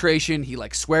concentration. He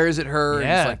like swears at her. And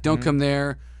Yeah. he's like, don't come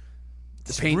there.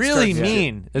 The paint really starts to-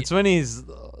 mean. It's when he's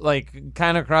like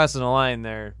kind of crossing a line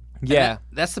there. Yeah.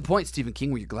 That's the point, Stephen King,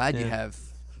 where you're glad you have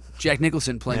Jack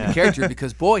Nicholson playing the character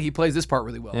because boy, he plays this part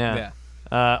really well. Yeah.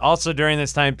 Also during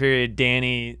this time period,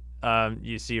 Danny,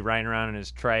 you see riding around in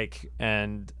his trike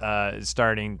and is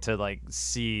starting to like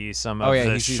see some of Oh, yeah,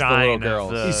 the he sees the shine little of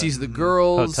girls. the He sees the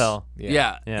girls. hotel.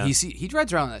 Yeah. Yeah. He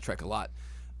drives around on that trek a lot.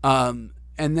 And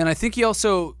then I think he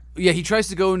also he tries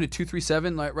to go into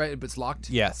 237 right, but it's locked.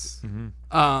 Yes. More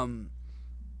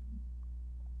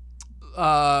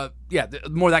of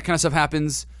that kind of stuff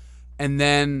happens, and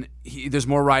then there's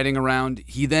more riding around.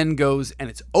 He then goes, and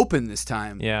it's open this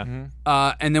time. Yeah.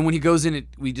 And then when he goes in,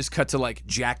 we just cut to like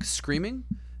Jack screaming,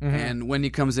 and Wendy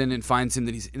comes in and finds him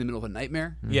that he's in the middle of a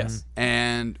nightmare. Yes.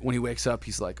 And when he wakes up,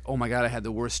 he's like, "Oh my god, I had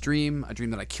the worst dream. I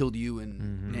dreamed that I killed you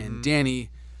and Danny."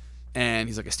 And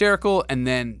he's like hysterical. And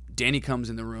then Danny comes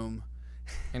in the room.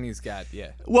 And he's got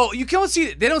Well, you can't see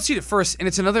it. They don't see it at first, and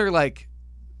it's another like.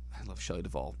 I love Shelley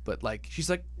Duvall, but like she's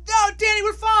like, "No, Danny,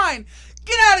 we're fine.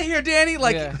 Get out of here, Danny."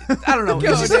 Like I don't know.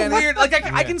 It's just so weird. Like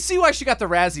I can see why she got the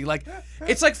Razzie. Like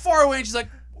it's like far away, and she's like,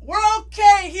 "We're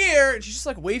okay here," and she's just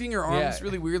like waving her arms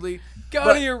really weirdly.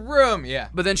 Go to your room. Yeah.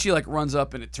 But then she like runs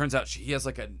up, and it turns out he has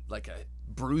like a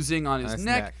bruising on his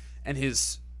neck, and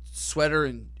his sweater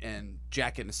and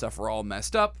jacket and stuff are all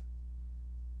messed up.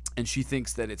 And she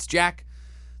thinks that it's Jack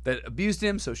that abused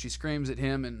him, so she screams at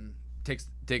him and takes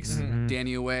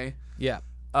Danny away. Yeah.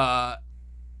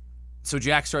 So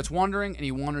Jack starts wandering, and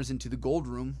he wanders into the gold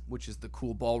room, which is the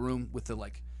cool ballroom with the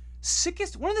like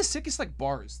one of the sickest like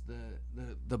bars,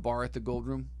 the bar at the gold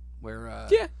room where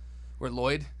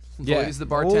Lloyd is the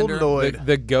bartender. Old Lloyd.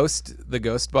 The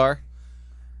ghost bar.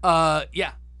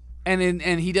 Yeah, and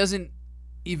he doesn't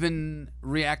even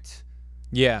react.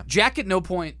 Yeah. Jack at no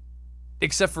point,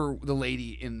 except for the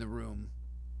lady in the room,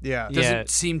 doesn't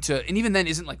seem to, and even then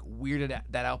isn't like weirded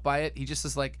that out by it. He just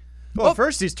is like, Well, at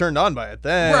first he's turned on by it.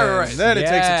 Then, Right. then it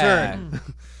takes a turn.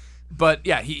 But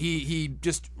yeah, he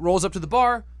just rolls up to the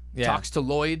bar, Yeah. talks to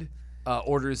Lloyd,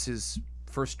 orders his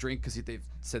first drink because they've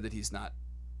said that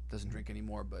doesn't drink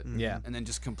anymore, but and then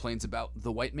just complains about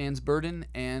the white man's burden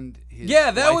and his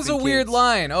Yeah, that wife was a and weird kids.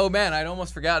 line. Oh man, I'd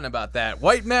almost forgotten about that.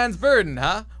 White man's burden,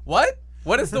 huh? What?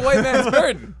 What is the white man's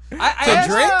burden? I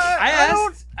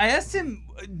asked him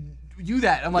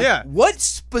that. I'm like, Yeah. what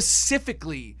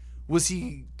specifically was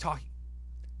he talking?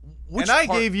 Which And I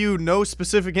part- gave you no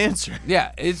specific answer.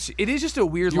 Yeah, it is just a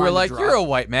weird. You line were to like, drop. you're a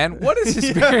white man. What is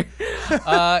his burden?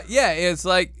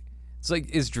 It's like,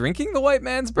 is drinking the white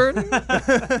man's burden?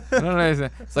 I don't know.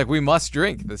 It's like, we must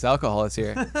drink. This alcohol is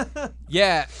here.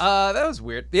 Yeah, that was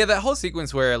weird. Yeah, that whole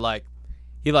sequence where like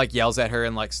he like yells at her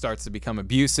and like starts to become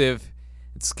abusive.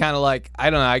 It's kind of like, I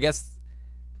don't know. I guess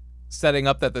setting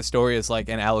up that the story is like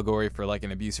an allegory for like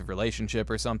an abusive relationship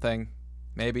or something.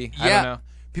 Maybe. I don't know.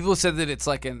 People said that it's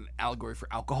like an allegory for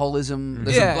alcoholism.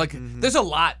 There's Yeah. there's a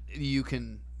lot you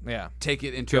can Yeah. take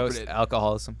it, interpret Ghost it.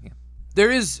 alcoholism. Yeah.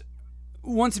 There is,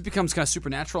 once it becomes kind of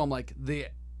supernatural, I'm like the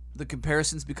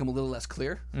comparisons become a little less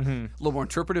clear, a little more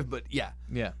interpretive. But yeah,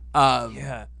 Yeah.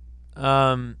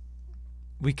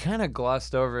 We kind of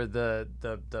glossed over the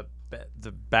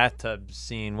bathtub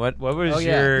scene. What was Oh,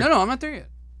 yeah. your? no, I'm not there yet.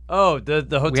 Oh, the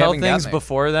hotel haven't gotten things there.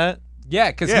 before that. Yeah,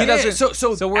 because Yeah. he doesn't.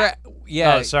 So we're at,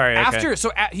 yeah. Oh, sorry.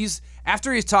 Okay.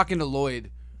 After he's talking to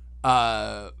Lloyd,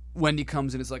 Wendy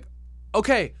comes and is like,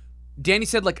 okay, Danny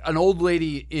said like an old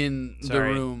lady in the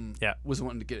Sorry. room Yeah. was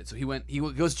wanting to get it. So he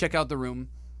goes to check out the room,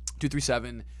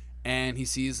 237, and he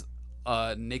sees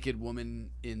a naked woman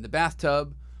in the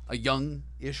bathtub, a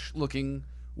young-ish looking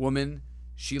woman.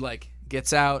 She like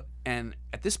gets out, and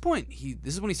at this point,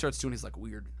 this is when he starts doing his like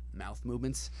weird mouth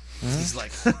movements. He's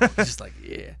like, just like,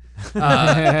 yeah.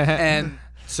 And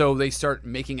so they start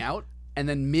making out, and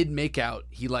then mid make out,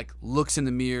 he like looks in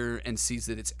the mirror and sees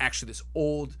that it's actually this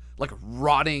old, like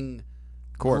rotting,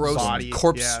 gross Body,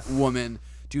 corpse yeah. woman.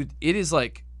 Dude, it is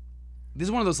like, this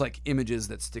is one of those like images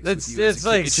that sticks It's with you. as a it's kid.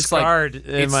 like It's just scarred in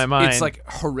it's- my mind. It's like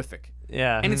horrific.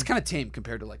 yeah, And it's kind of tame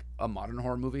compared to like a modern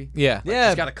horror movie. Yeah. yeah.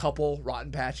 It's got a couple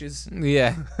rotten patches.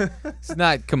 Yeah. It's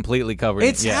not completely covered.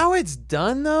 It's yeah. how it's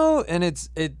done though, and it's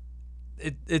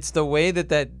the way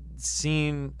that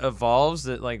scene evolves.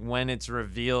 That like when it's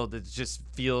revealed, it just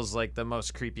feels like the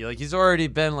most creepy. Like he's already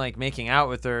been like making out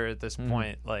with her at this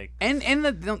point. Like And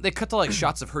they cut to like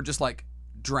shots of her just like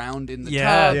drowned in the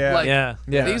yeah, tub. Yeah. Like, yeah.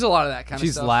 Yeah. They use a lot of that kind of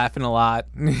She's stuff. laughing a lot.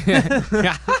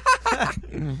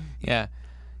 Yeah.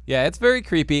 Yeah, it's very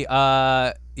creepy.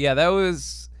 Yeah, it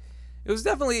was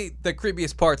definitely the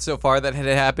creepiest part so far that had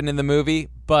happened in the movie,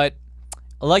 but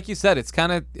like you said, it's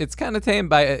kind of tame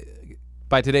by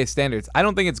today's standards. I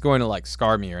don't think it's going to like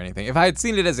scar me or anything. If I had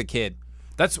seen it as a kid.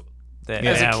 That's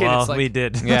As a kid, well, it's like- we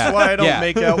did. Yeah. That's why I don't Yeah.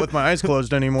 make out with my eyes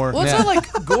closed anymore. well, it's Yeah. not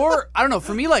like gore. I don't know.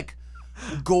 For me, like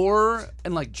gore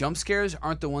and like jump scares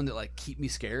aren't the one that like keep me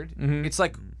scared. It's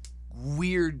like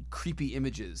weird, creepy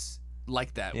images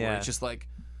like that where Yeah. it's just like,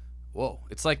 whoa.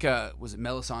 It's like was it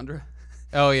Melisandre?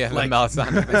 Oh yeah, like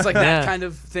Melisandre. It's like Yeah. that kind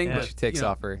of thing. Yeah. But She takes you know,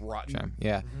 off her rotten, charm.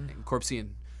 Yeah. and corpsey.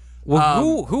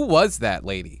 Well, who was that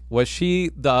lady? Was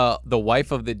she the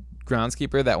wife of the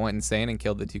groundskeeper that went insane and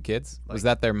killed the two kids? Was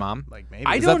that their mom? Like maybe.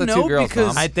 I Is that don't the two know girls'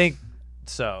 because mom? I think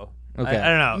so. Okay. I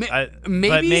don't know. Maybe,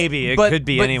 but maybe it but- could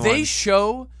be but anyone. They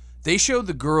show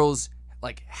the girls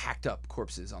like hacked up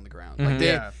corpses on the ground, like they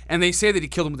Yeah. and they say that he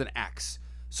killed them with an axe.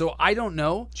 So I don't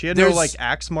know. She had There's- no like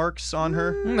axe marks on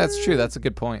her. That's true. That's a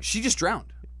good point. She just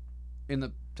drowned in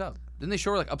the tub. Didn't they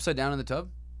show her like upside down in the tub?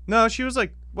 No, she was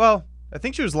like, well, I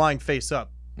think she was lying face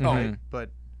up. Mhm. But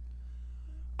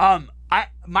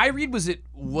My read was it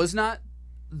was not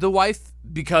the wife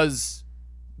because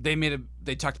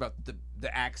they talked about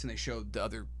the axe and they showed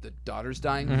the daughters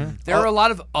dying. There are a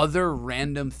lot of other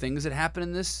random things that happen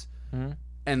in this.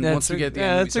 And That's once we a- get at the yeah,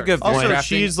 end, we that's a start good point. also,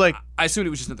 drafting. she's like, I assumed it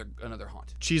was just another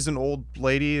haunt. she's an old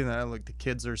lady, and like the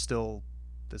kids are still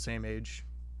the same age.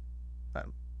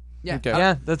 Yeah. Okay.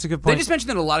 Yeah, that's a good They point. just mentioned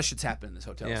that a lot of shit's happened in this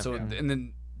hotel. Yeah. So and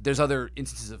then there's other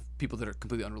instances of people that are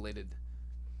completely unrelated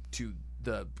to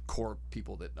the core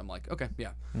people that I'm like, okay,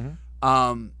 yeah.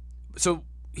 So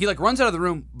he like runs out of the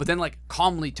room, but then like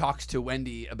calmly talks to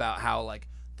Wendy about how like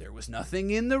there was nothing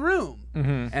in the room,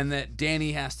 and that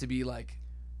Danny has to be like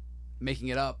making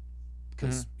it up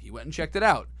because he went and checked it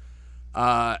out.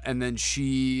 And then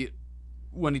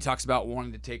Wendy talks about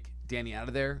wanting to take Danny out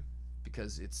of there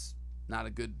because it's not a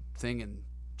good thing, and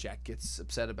Jack gets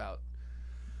upset about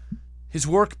his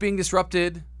work being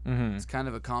disrupted. It's kind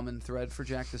of a common thread for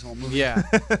Jack this whole movie. Yeah.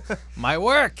 My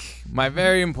work. My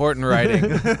very important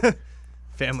writing.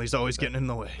 Family's always getting in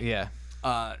the way. Yeah.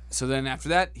 So then after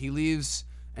that, he leaves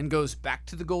and goes back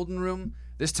to the Golden Room.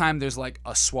 This time there's like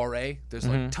a soiree. There's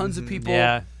like tons of people.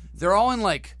 Yeah. They're all in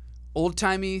like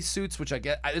old-timey suits, which I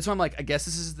get. That's why I'm like, I guess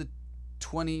this is the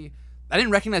 20. I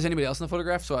didn't recognize anybody else in the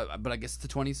photograph, but I guess it's the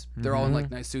 20s. They're all in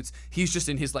like nice suits. He's just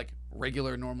in his like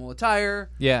regular normal attire.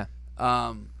 Yeah.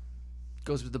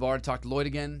 Goes to the bar to talk to Lloyd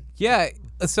again. Yeah.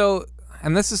 So,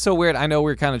 and this is so weird. I know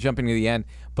we're kind of jumping to the end,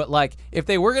 but like, if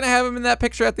they were gonna have him in that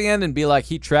picture at the end and be like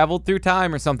he traveled through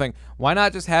time or something, why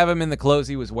not just have him in the clothes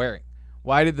he was wearing?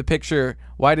 Why did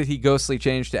he ghostly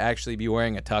change to actually be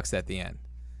wearing a tux at the end?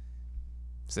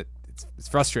 It's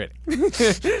frustrating.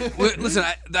 Well, listen,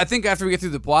 I think after we get through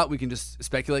the plot, we can just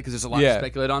speculate because there's a lot to Yeah.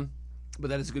 speculate on. But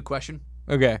that is a good question.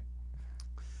 Okay.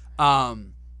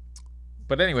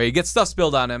 But anyway, he gets stuff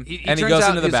spilled on him, and he turns goes out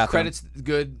into the his bathroom. Credits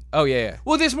good. Oh yeah.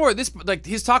 Well, there's more. This like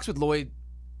his talks with Lloyd,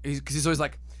 because he's always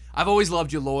like, "I've always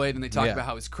loved you, Lloyd," and they talk Yeah. about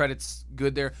how his credits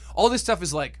good there. All this stuff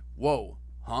is like, whoa,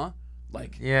 huh?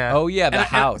 Like, Yeah. Oh yeah, the and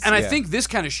house. And I yeah. think this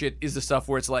kind of shit is the stuff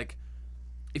where it's like,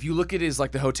 if you look at it as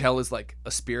like the hotel is like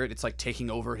a spirit, it's like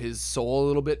taking over his soul a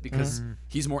little bit because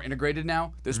he's more integrated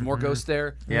now. There's more ghosts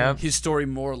there. Yep. His story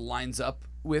more lines up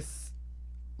with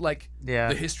like Yeah.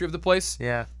 the history of the place.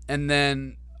 Yeah. And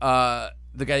then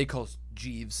the guy he calls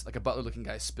Jeeves, like a butler-looking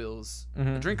guy, spills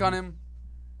a drink on him,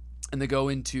 and they go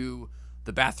into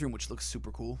the bathroom, which looks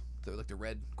super cool. Like the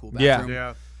red, cool Yeah. bathroom.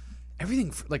 Yeah.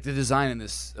 Everything, like the design in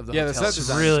this of the Yeah, the hotel, set is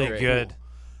design is really so good.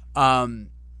 cool.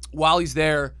 While he's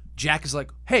there, Jack is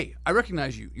like, "Hey, I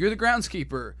recognize you. You're the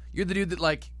groundskeeper. You're the dude that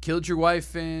like killed your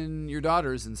wife and your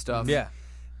daughters and stuff." Yeah.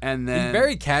 And He then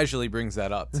very casually brings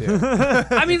that up too.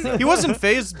 I mean, He wasn't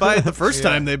phased by it the first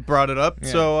time they brought it up.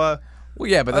 So Well,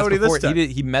 yeah, but Why that's would he this before time?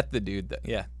 he met the dude.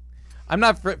 Yeah, I'm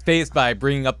not fazed by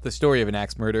bringing up the story of an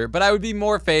axe murderer, but I would be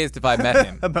more phased if I met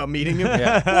him. about meeting him.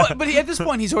 well, but at this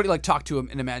point, he's already like talked to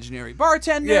an imaginary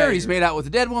bartender. Yeah, He's made out with a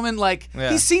dead woman. Like Yeah.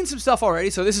 he's seen some stuff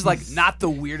already. So this is like not the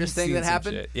weirdest thing Seen that some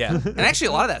happened. shit, yeah. And actually,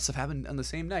 a lot of that stuff happened on the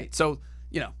same night. So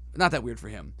not that weird for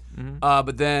him. Mm-hmm.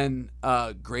 But then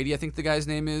Grady, I think the guy's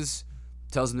name is,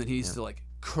 tells him that he needs to like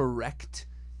correct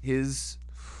his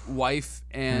wife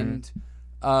and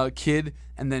kid,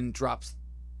 and then drops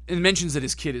and mentions that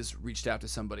his kid has reached out to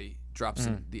somebody. Drops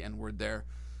in the N word there,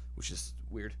 which is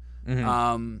weird.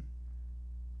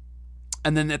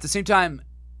 And then at the same time,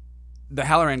 the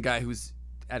Halloran guy who's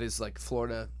at his like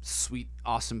Florida sweet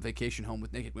awesome vacation home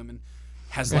with naked women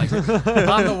has like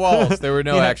On the walls, there were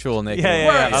no actual naked. Yeah,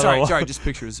 women. yeah, Right, yeah. sorry, just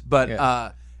pictures. But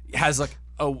Yeah. has like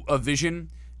a vision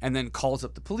and then calls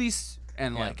up the police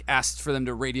and like asks for them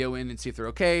to radio in and see if they're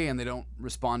okay, and they don't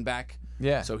respond back.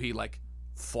 Yeah. So he like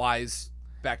flies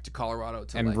back to Colorado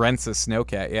to And like, rents a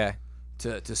snowcat. Yeah.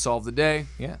 to solve the day.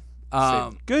 Yeah.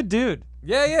 Good dude.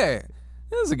 Yeah.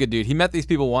 He was a good dude. He met these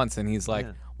people once, and he's like,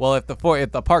 "Well, if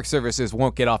the park services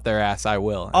won't get off their ass, I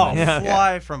will." And Oh, then,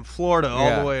 fly from Florida all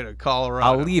Yeah. the way to Colorado.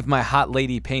 I'll leave my hot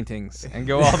lady paintings and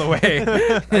go all the way.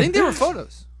 I think they were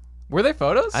photos. Were they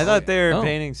photos? I thought they were Oh.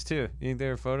 paintings too. You think they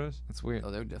were photos? That's weird.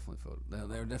 Oh, they were definitely photos.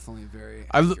 They were definitely very.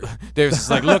 There's just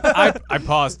like, look, I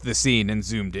paused the scene and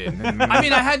zoomed in. And, I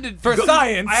mean, I had to For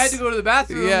science. I had to go to the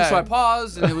bathroom, Yeah. so I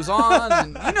paused, and it was on.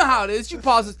 And you know how it is. You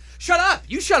pause it. Shut up.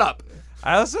 You shut up.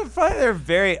 I also find they're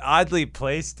very oddly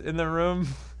placed in the room.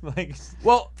 Like,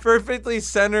 Well, perfectly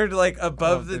centered, like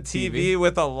above the TV,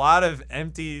 with a lot of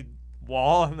empty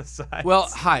wall on the side. Well,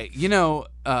 hi. You know,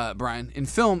 Brian, in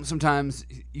film, sometimes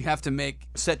you have to make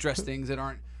set dress things that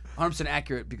aren't 100%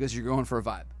 accurate because you're going for a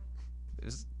vibe.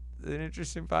 it's an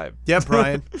interesting vibe. Yeah,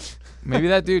 Brian. Maybe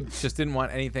that dude just didn't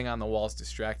want anything on the walls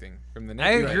distracting from the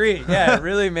I naked. agree. Yeah, it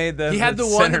really made the He had the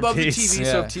one above the centerpiece. TV,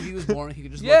 so Yeah. if TV was boring, he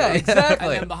could just Yeah, look up. exactly.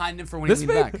 And then behind him for when This he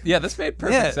made leaned back. yeah, this made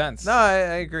perfect sense. No, I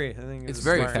agree. I think It's was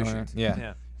very smart. efficient.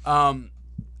 Yeah. Yeah.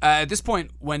 At this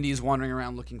point, Wendy is wandering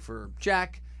around looking for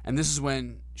Jack, and this is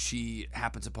when she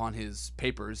happens upon his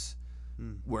papers,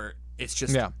 where it's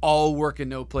just all work and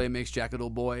no play makes Jack a dull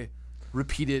boy,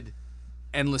 repeated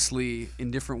endlessly in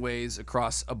different ways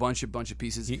across a bunch of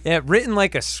pieces. Yeah, written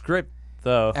like a script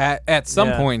though. At some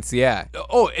Yeah. points, yeah.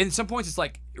 Oh, and at some points it's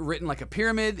like written like a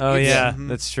pyramid. Oh It's- yeah,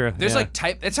 that's true. There's yeah. like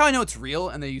type. That's how I know it's real,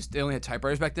 and they only had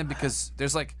typewriters back then because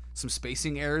there's like some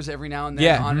spacing errors every now and then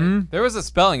Yeah. on it. There was a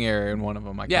spelling error in one of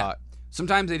them I Yeah. caught.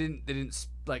 Sometimes they didn't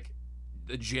like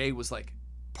the J was like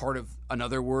part of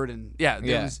another word, and there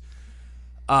Yeah. was.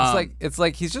 It's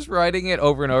like he's just writing it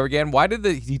over and over again. Why did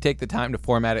he take the time to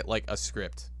format it like a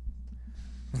script?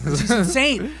 he's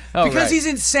insane Oh, because right. he's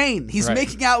insane. He's Right.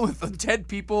 making out with dead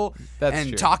people That's and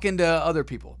true. talking to other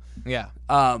people. Yeah.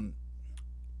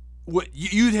 What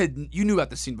you knew about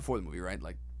this scene before the movie, right?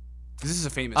 Like, 'cause this is a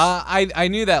famous. I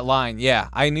knew that line. Yeah,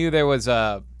 I knew there was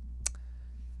a.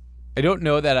 I don't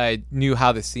know that I knew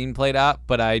how the scene played out,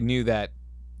 but I knew that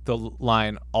the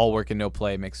line "all work and no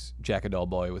play makes Jack a dull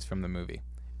boy" was from the movie,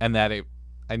 and that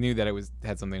I knew that it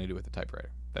had something to do with the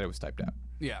typewriter, that it was typed out.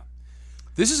 Yeah,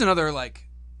 this is another like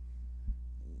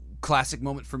classic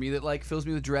moment for me that like fills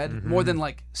me with dread more than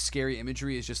like scary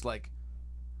imagery. Is just like,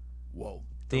 whoa.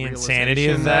 the insanity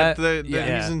of realization that. that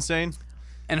Yeah. he's insane.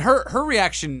 And her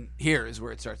reaction here is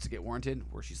where it starts to get warranted,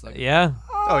 where she's like, Yeah,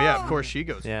 Oh yeah, of course she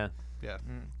goes. yeah. Yeah.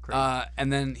 Crazy.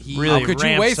 and then he Really How could you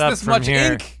ramps waste up this from much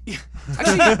here. ink?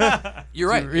 actually, you're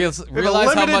right. Realize We have a how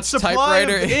limited much supply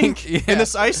typewriter of ink Yeah. in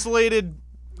this isolated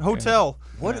hotel.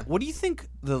 What do you think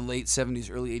the late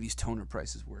 70s, early 80s toner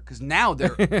prices were? Because now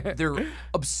they're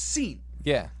obscene.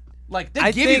 Yeah. Like they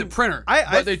I give you the think- printer, I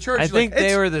but they charge I you think like, they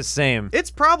it's- were the same.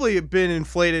 It's probably been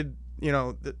inflated,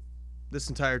 this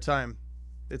entire time.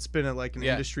 It's been like an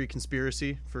Yeah. industry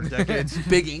conspiracy for decades.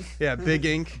 Big Ink. Yeah, Big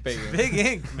Ink. Big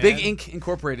ink, man. Big Ink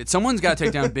Incorporated. Someone's got to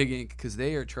take down Big Ink because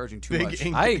they are charging too Big much.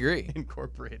 Ink I agree.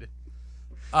 Incorporated.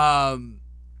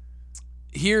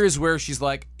 Here is where she's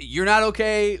like, "You're not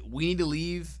okay. We need to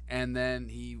leave." And then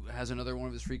he has another one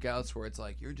of his freakouts where it's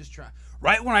like, "You're just trying."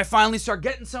 Right when I finally start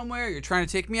getting somewhere, you're trying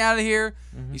to take me out of here.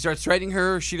 He starts threatening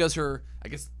her. She does her, I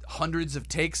guess, hundreds of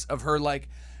takes of her like,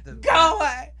 "Go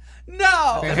away,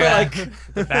 no!" And her,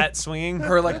 like The bat swinging.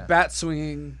 her like bat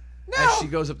swinging as she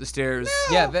goes up the stairs.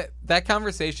 Yeah, that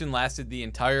conversation lasted the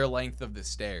entire length of the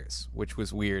stairs, which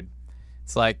was weird.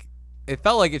 It's like it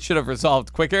felt like it should have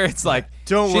resolved quicker. It's like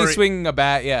Don't she's worry. swinging a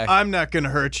bat. Yeah, I'm not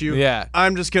gonna hurt you. Yeah.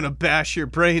 I'm just gonna bash your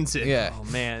brains in. yeah. Oh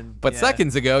man. But yeah.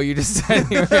 seconds ago, you just said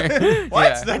you were. What?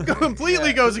 Yeah. That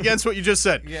completely goes against what you just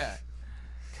said. Yeah.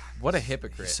 What a He's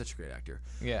hypocrite. such a great actor.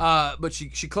 Yeah. But she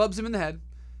clubs him in the head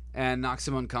and knocks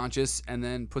him unconscious and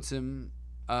then puts him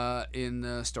in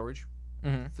the storage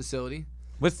facility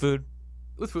with food.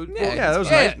 with food. Yeah, Yeah, that was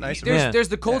nice of There's, her. there's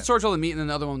the cold Yeah. storage, all the meat, and then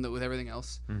the other one with everything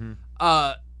else.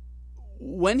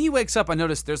 When he wakes up, I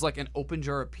noticed there's like an open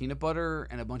jar of peanut butter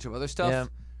and a bunch of other stuff. Yeah.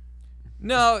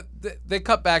 No, they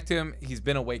cut back to him. He's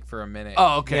been awake for a minute.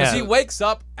 Oh, okay. Yeah. Because he wakes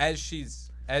up as she's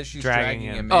dragging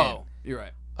him in. Oh, you're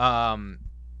right.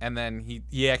 And then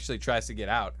he actually tries to get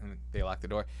out, and they lock the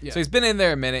door. Yeah. So he's been in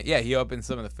there a minute. Yeah, he opens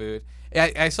some of the food.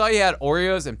 I saw he had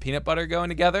Oreos and peanut butter going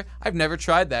together. I've never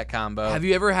tried that combo. Have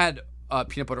you ever had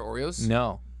peanut butter Oreos?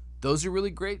 No. Those are really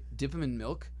great. Dip them in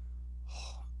milk.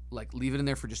 Like leave it in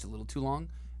there for just a little too long,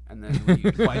 and then when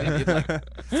you bite it, it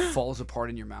like falls apart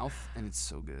in your mouth, and it's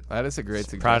so good. That is a great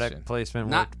suggestion. Product placement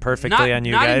Not- worked perfectly not- on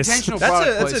you not guys. intentional That's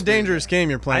product a placement. dangerous game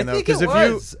you're I playing though. think it Because if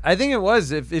was. I think it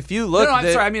was. If you look, No,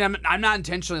 I'm sorry. I mean, I'm not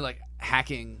intentionally like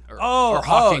hacking or Oh,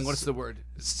 hawking. oh, What's the word?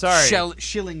 sorry.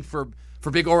 Shilling for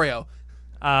big Oreo.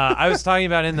 I was talking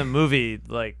about in the movie,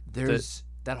 like There's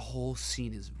that whole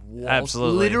scene is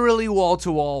Absolutely. literally wall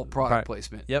to wall product Pro-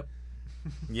 placement. Yep.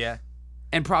 Yeah.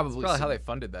 And probably Probably how some- they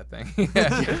funded that thing.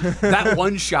 that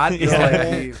one shot is Yeah.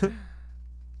 like the,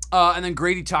 and then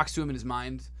Grady talks to him in his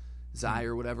mind, his eye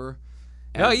or whatever.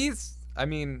 No, And- he's. I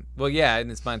mean, well, yeah, in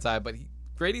his mind's eye, but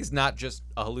Grady's not just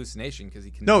a hallucination because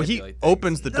he can. No, he manipulate things.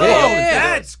 opens the door.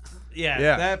 Yeah,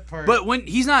 Yeah. that part. But when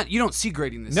he's not, you don't see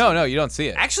Grady in this. No, scene. no, you don't see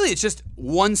it. Actually, it's just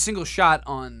one single shot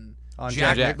on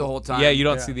Jack, Jack. the whole time. Yeah, you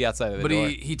don't Yeah. see the outside of the But door.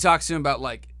 he talks to him about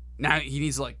like now he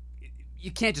needs like you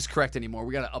can't just correct anymore.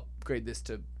 We got to upgrade this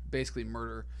to basically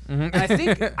murder. Mm-hmm.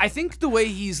 And I think the way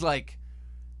he's like,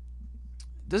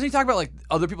 doesn't he talk about like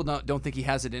other people don't think he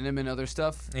has it in him and other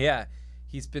stuff? Yeah,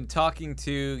 he's been talking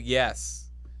to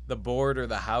the board or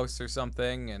the house or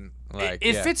something, and like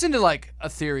It fits into like a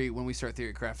theory when we start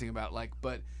theory crafting about like,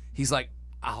 but he's like,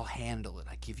 I'll handle it.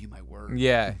 I give you my word.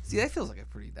 Yeah, See, that feels like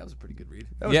that was a pretty good read.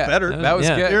 That was better. That was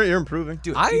Yeah. good. You're improving.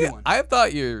 Do it. You do one. I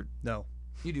thought your No.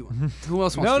 You do one. Who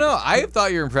else wants no to do no this? I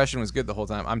thought your impression was good the whole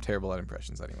time. I'm terrible at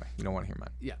impressions anyway. You don't want to hear mine.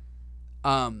 Yeah.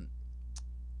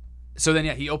 So then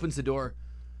he opens the door,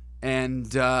 and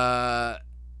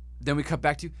then we cut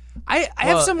back to. I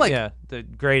have some like. Yeah, the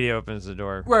Grady opens the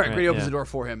door. Right, Grady opens yeah. the door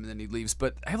for him, and then he leaves.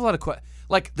 But I have a lot of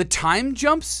like the time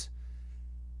jumps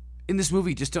in this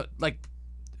movie. Just don't, like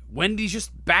Wendy's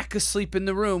just back asleep in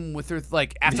the room with her,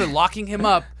 like after locking him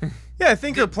up. Yeah, I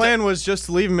think her plan was just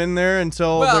to leave him in there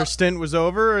until Well- their stint was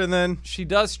over, and then She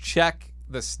does check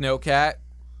the snowcat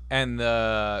and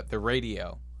the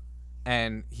radio,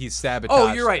 and he's sabotaged.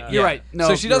 Oh, you're right. You're right. No,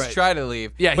 so she you're does right. try to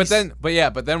leave. Yeah, but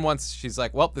he's- then once she's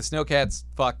like, well, the snowcat's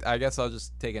fucked. I guess I'll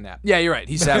just take a nap. Yeah, you're right.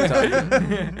 He's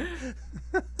sabotaged.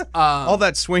 all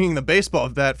that swinging the baseball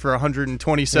bat for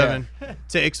 127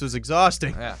 takes was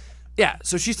exhausting. Yeah. Yeah,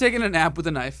 so she's taking a nap with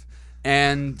a knife,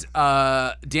 and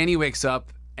Danny wakes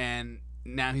up, and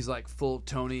now he's like full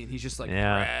Tony, and he's just like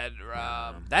Red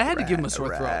Rum. That had to give him a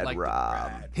sore throat, like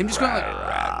him just going like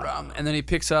Red Rum, and then he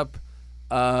picks up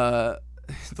the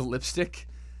lipstick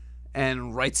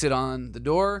and writes it on the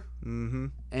door,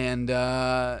 and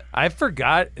I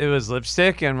forgot it was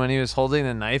lipstick, and when he was holding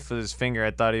the knife with his finger,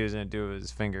 I thought he was gonna do it with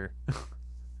his finger.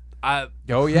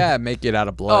 Oh yeah, make it out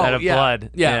of blood. Out of yeah, blood.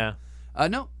 yeah.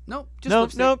 No, just Nope,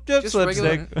 lipstick. nope, just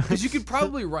lipstick. Because you could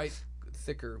probably write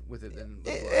thicker with it than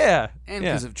Yeah. and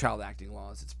yeah. because of child acting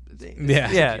laws, it's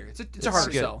Yeah. Yeah. trickier. It's a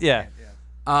harder Good. sell. Yeah.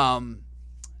 And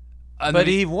But then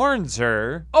he warns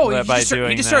her he by just, doing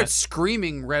he just that. starts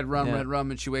screaming Red Rum,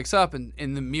 and she wakes up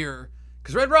in the mirror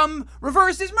because Red Rum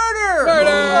reversed his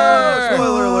murder.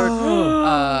 Spoiler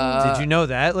alert. Did you know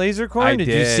that, Lasercorn? I Did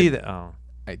you did. see that? Oh.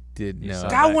 I did know. saw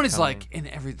That that one is coming. like in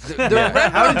every. The Red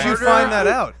How Rum did you murder, find that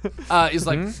out? Is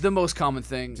like the most common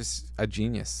thing. Just a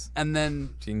genius. And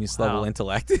then Genius level Wow.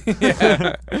 intellect.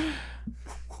 Yeah.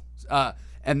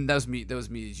 and that was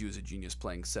me as you as a genius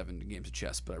playing 7 games of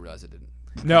chess, but I realized it didn't.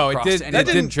 No, it cross did. any- That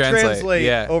It didn't translate.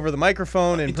 Yeah. over the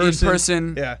microphone in In person.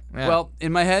 person. Yeah. Yeah. Well,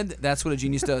 in my head, that's what a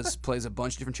genius does: plays a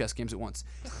bunch of different chess games at once.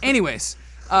 Anyways,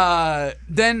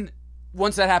 then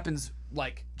once that happens,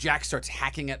 like Jack starts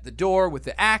hacking at the door with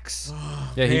the axe.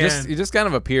 Yeah, Man. he just kind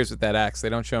of appears with that axe. They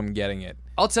don't show him getting it.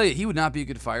 I'll tell you, he would not be a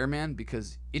good fireman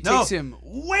because it No. takes him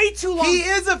way too long. He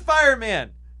is a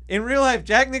fireman. In real life,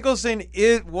 Jack Nicholson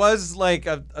was like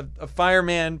a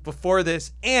fireman before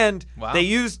this, and Wow. they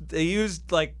used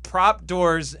like prop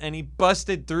doors, and he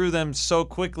busted through them so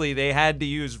quickly they had to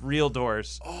use real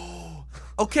doors.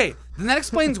 Okay, then that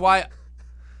explains why.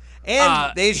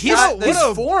 And they his, shot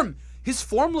his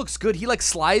form looks good. He like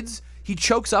slides. He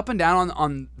chokes up and down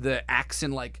on the axe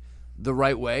in like the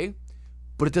right way,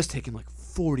 but it does take him like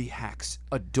 40 hacks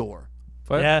a door.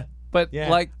 But, Yeah. But Yeah.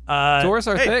 like doors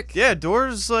are Hey, thick. yeah,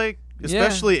 doors like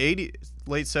especially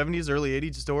late 70s, early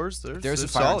 80s doors. There's they're a fire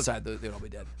solid. inside, they'd all be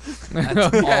dead.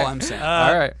 That's all I'm saying.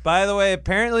 All right. By the way,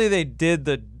 apparently they did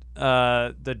the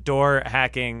door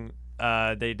hacking.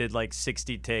 They did like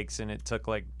 60 takes, and it took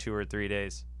like 2 or 3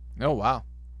 days. Oh wow.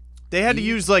 They had to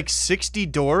use like 60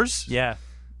 doors. Yeah.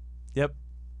 Yep.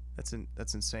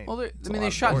 That's insane. Well, I a mean, lot they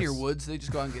of shot doors. near woods. They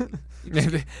just go out and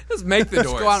get. Just make the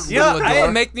doors. go out and Yeah, whittle a I door.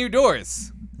 And make new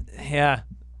doors. Yeah.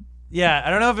 Yeah, I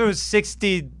don't know if it was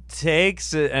 60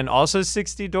 takes and also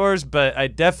 60 doors, but I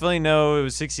definitely know it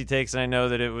was 60 takes, and I know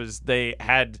that they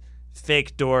had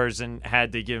fake doors and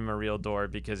had to give him a real door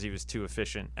because he was too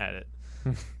efficient at it.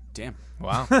 Damn.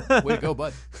 Wow. Way to go,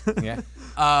 bud. Yeah.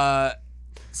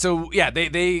 So yeah,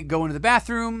 they go into the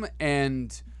bathroom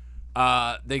and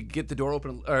they get the door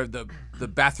open, or the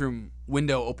bathroom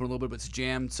window open a little bit, but it's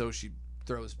jammed. So she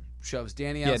shoves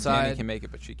Danny Yeah, outside. Danny can make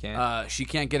it, but she can't. She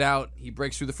can't get out. He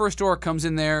breaks through the first door, comes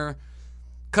in there,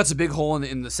 cuts a big hole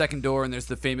in the second door, and there's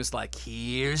the famous like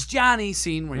 "Here's Johnny"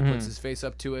 scene where he puts his face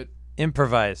up to it.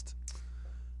 Improvised.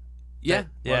 Yeah.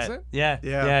 Yeah. Was it? Yeah.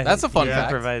 Yeah. That's a fun he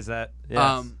fact. improvised that.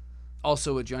 Yeah.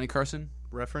 Also a Johnny Carson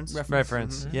Reference.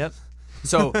 Reference. Yep.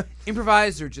 So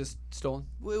improvised or just stolen?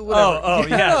 Whatever. Oh,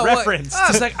 yeah. No, what- reference.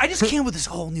 It's like I just came with this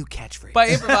whole new catchphrase. By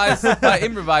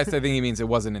improvised, I think he means it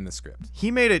wasn't in the script.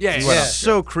 He made it Yeah, yeah.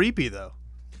 so creepy though.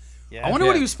 Yeah. I wonder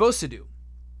what Yeah. he was supposed to do.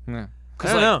 Yeah.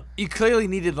 I don't know. You clearly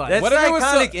needed like That's What if an it was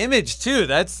iconic image too.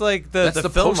 That's like the the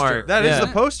film poster. art. That is yeah.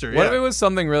 the poster. What if yeah. it was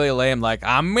something really lame, like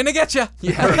I'm gonna get you?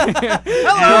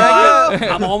 Hello,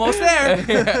 I'm almost there.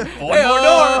 One more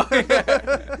door.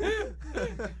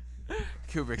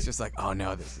 Kubrick's just like, oh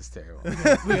no, this is terrible.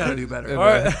 We gotta do better.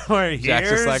 Or Jack's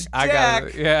just like, I got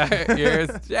it. Yeah,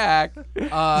 here's Jack.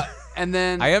 And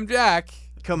then I am Jack.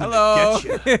 Coming Hello.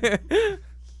 to get you.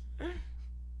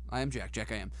 I am Jack.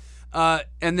 Jack, I am.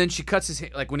 And then she cuts his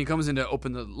hand. Like when he comes in to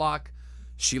open the lock,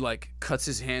 she like cuts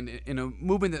his hand in a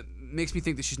movement that makes me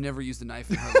think that she's never used a knife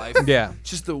in her life. Yeah. It's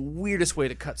just the weirdest way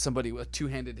to cut somebody with a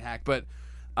two-handed hack. But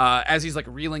as he's like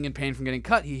reeling in pain from getting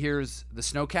cut, he hears the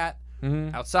snowcat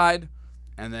outside,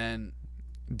 and then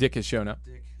Dick has shown up.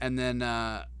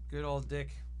 Good old Dick.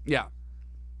 yeah.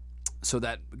 So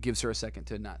that gives her a second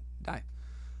to not die.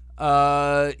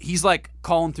 He's like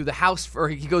calling through the house, or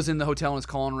he goes in the hotel and is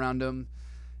calling around him,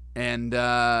 and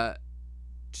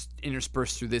just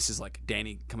interspersed through this is like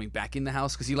Danny coming back in the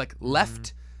house because he like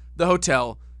left the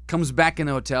hotel, comes back in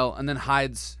the hotel, and then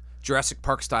hides Jurassic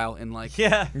Park style in like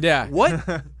Yeah. Yeah.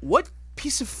 what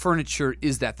piece of furniture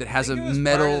is that has a I think it was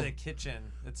metal? part of the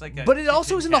kitchen. It's like a But it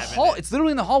also kitchen is in the cabinet. hall. It's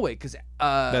literally in the hallway because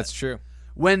That's true.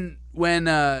 when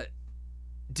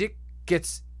Dick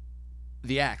gets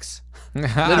the axe,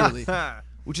 literally,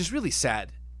 which is really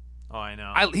sad. Oh, I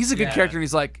know. He's a good Yeah. character, and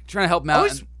he's like trying to help him out.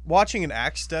 Always and- watching an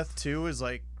axe death too is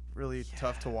like really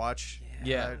tough to watch.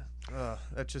 Yeah.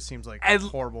 That just seems like At- a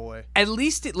horrible way. At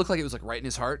least it looked like it was like right in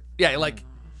his heart. Yeah, like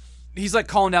he's like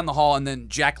calling down the hall, and then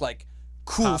Jack like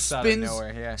Pops out of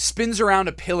nowhere, yeah. spins around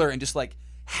a pillar and just like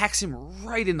hacks him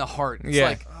right in the heart. It's Yeah.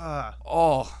 like,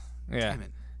 oh, Yeah. damn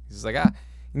it. He's like,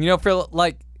 for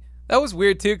like, that was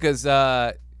weird too, because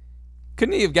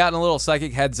couldn't he have gotten a little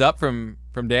psychic heads up from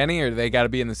Danny, or do they got to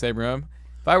be in the same room?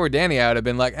 If I were Danny, I would have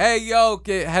been like, hey, yo,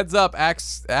 heads up,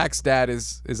 Axe Dad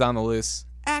is on the loose.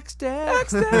 Axe Dad.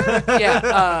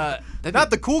 Yeah, Not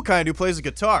the cool kind who plays a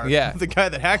guitar. Yeah. The guy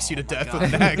that hacks you to death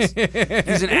with an axe.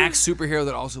 he's an axe superhero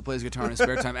that also plays guitar in his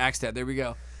spare time. Axe Dad. There we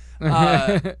go.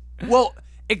 Well,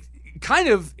 kind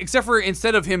of, except for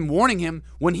instead of him warning him,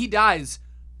 when he dies,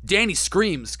 Danny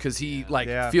screams because he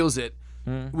feels it,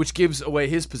 which gives away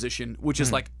his position, which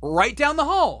is like right down the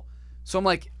hall. So I'm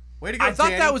like, Way to go, I thought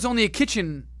Danny. that was only a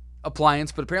kitchen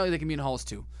appliance, but apparently they can be in halls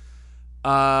too.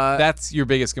 That's your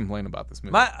biggest complaint about this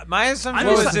movie. My assumption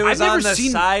I'm was just- it was I've never on the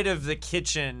seen- side of the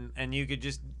kitchen, and you could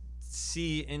just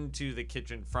see into the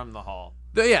kitchen from the hall.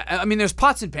 Yeah, I mean, there's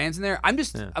pots and pans in there.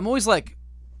 I'm always like,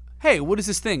 hey, what is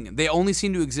this thing? They only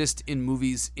seem to exist in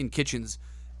movies in kitchens,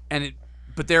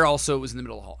 but there also was in the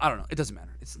middle of the hall. I don't know. It doesn't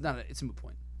matter. It's a moot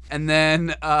point. And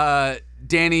then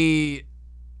Danny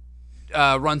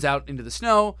runs out into the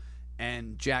snow,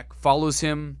 and Jack follows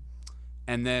him,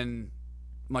 and then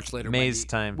much later, Maze Wendy,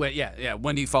 time.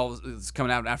 Wendy is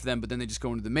coming out after them, but then they just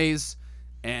go into the maze,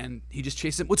 and he just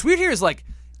chases him. What's weird here is like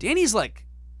Danny's like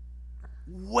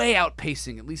way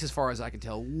outpacing, at least as far as I can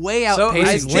tell, way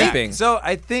outpacing. he's Jack. limping. So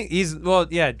I think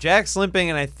Jack's limping,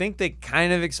 and I think they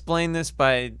kind of explain this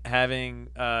by having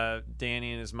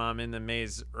Danny and his mom in the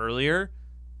maze earlier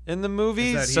in the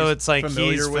movie. Is that So he's it's like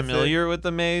familiar he's with familiar with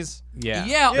the maze. Yeah.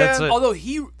 Yeah, That's it. although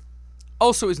he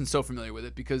also isn't so familiar with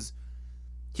it because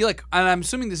he and I'm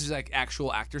assuming this is like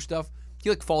actual actor stuff. He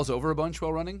like falls over a bunch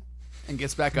while running and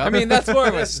gets back up. I mean, that's more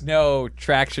of a snow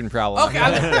traction problem Okay,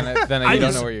 than you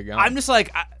don't know where you're going. I'm just like,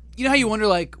 you know how you wonder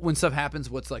like when stuff happens,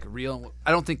 what's like real? And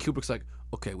I don't think Kubrick's like,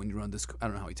 okay, when you run this, I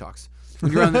don't know how he talks.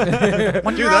 When you're on, when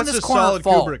Dude, you're on that's this a corner, solid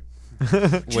fall.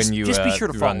 Kubrick. when you just be sure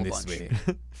to run follow a this bunch.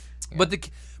 way.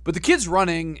 But the kid's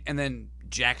running, and then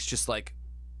Jack's just like,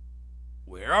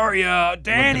 "Where are you,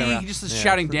 Danny?" around. He just is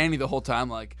shouting Danny the whole time.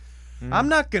 Like I'm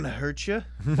not gonna hurt you.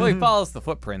 Well, he follows the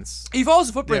footprints. he follows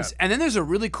the footprints, Yeah. and then there's a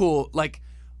really cool like,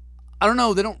 I don't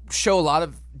know. They don't show a lot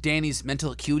of Danny's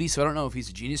mental acuity, so I don't know if he's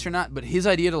a genius or not. But his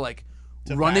idea to like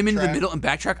run him into the backtrack. middle and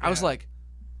backtrack, I was like,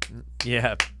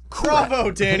 Yeah.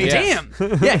 Bravo, Danny. Yeah.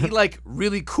 damn. Yeah, he like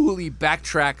really coolly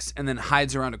backtracks and then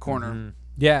hides around a corner.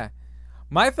 Yeah.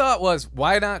 My thought was,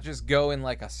 why not just go in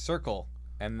like a circle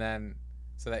and then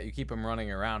so that you keep him running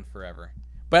around forever?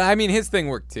 But I mean, his thing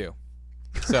worked too.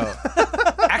 So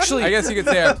Actually, I guess you could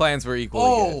say our plans were equally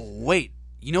oh wait,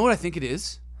 you know what I think it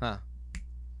is? good. Huh.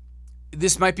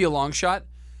 This might be a long shot.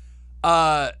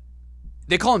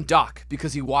 They call him Doc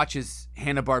because he watches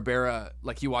Hanna-Barbera,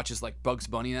 like he watches like Bugs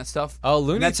Bunny and that stuff. Oh,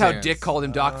 Looney And that's how Tunes. Dick called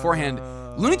him Doc beforehand.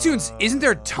 Looney Tunes, isn't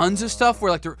there tons of stuff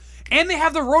where like and they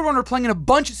have the Roadrunner playing in a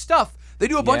bunch of stuff. They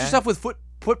do a bunch of Yeah. stuff with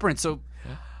footprints. So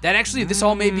that actually, this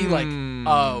all may be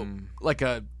like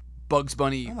a Bugs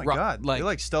Bunny. Oh my god. They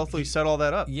like stealthily set all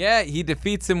that up. Yeah, he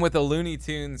defeats him with a Looney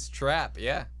Tunes trap.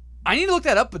 Yeah. I need to look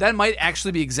that up, but that might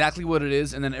actually be exactly what it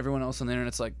is. And then everyone else on the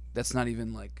internet's like, that's not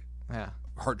even like Yeah.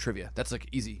 hard trivia. That's like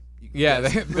easy. Yeah.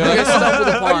 You guys stumbled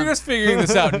upon. Are you just figuring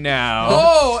this out now?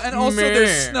 Oh, and also there's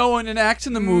Man. snow and enacts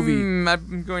in the movie.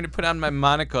 I'm going to put on my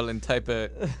monocle and type a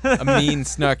mean,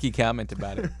 snarky comment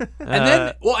about it.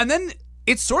 And then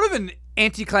it's sort of an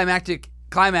anticlimactic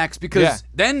climax because Yeah.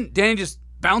 then Danny just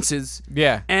bounces.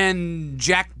 Yeah. And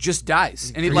Jack just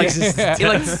dies, and it like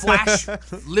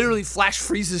literally flash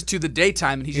freezes to the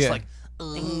daytime, and he's just Yeah.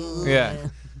 like,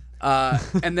 Yeah.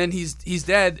 and then he's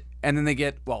dead, and then they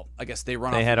get I guess they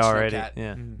run off. They had with the already. snowcat.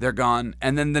 Yeah. They're gone,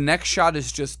 and then the next shot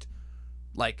is just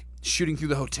like shooting through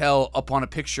the hotel up on a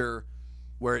picture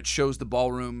where it shows the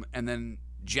ballroom, and then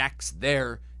Jack's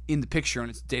there in the picture, and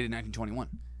it's dated 1921.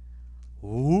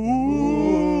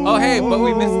 Oh, hey, but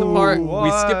we missed the part. We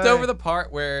Why? skipped over the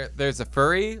part where there's a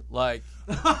furry, like,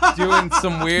 doing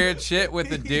some weird shit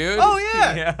with a dude. Oh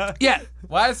yeah. Yeah,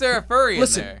 Why is there a furry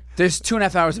listen, in there? there's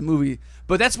 2.5 hours of movie,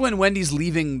 but that's when Wendy's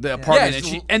leaving the apartment,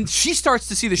 Yeah, and she starts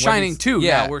to see The Shining too.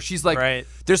 yeah. Now, where she's like, Right.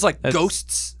 there's like That's-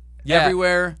 ghosts Yeah.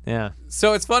 everywhere. Yeah.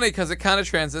 So it's funny because it kind of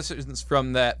transitions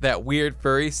from that weird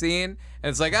furry scene, and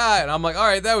it's like, and I'm like, all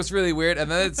right, that was really weird. And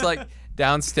then it's like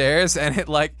downstairs, and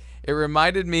it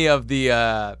reminded me of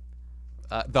the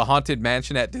Haunted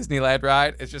Mansion at Disneyland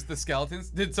ride. It's just the skeletons.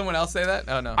 Did someone else say that?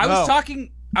 Oh, no. I was No.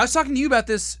 talking to you about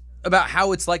this, about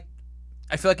how it's like,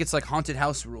 I feel like it's like haunted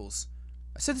house rules.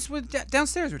 I said this with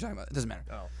downstairs. We're talking about. It doesn't matter.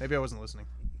 Oh, maybe I wasn't listening.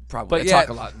 Probably. But I yeah. talk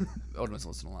a lot. Odin doesn't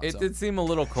listen a lot. It so. did seem a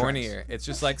little cornier. It's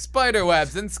just like spider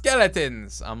webs and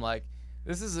skeletons. I'm like,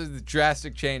 this is a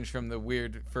drastic change from the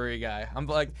weird furry guy. I'm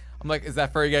like, is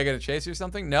that furry guy gonna chase you or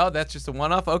something? No, that's just a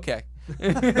one-off. Okay.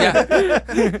 Yeah.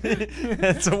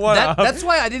 That's a one-off. That's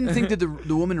why I didn't think that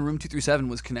the woman in room 237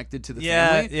 was connected to the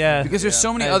Yeah, family. yeah. Because there's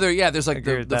so many I other. Yeah, there's like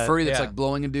agree the with that. furry that's Yeah. like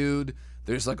blowing a dude.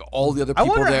 There's like all the other I people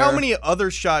wonder there. how many other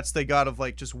shots they got of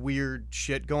like just weird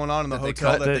shit going on in the That they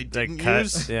hotel cut. that they They didn't cut,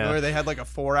 use, yeah. where they had like a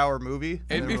 4-hour movie.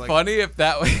 and It'd they be were like, funny if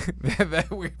that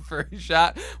weird furry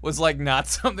shot was like not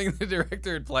something the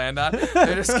director had planned on.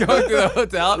 They're just going through the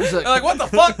hotel. They're like, what the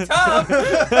fuck, Tom?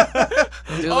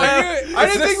 They're like, I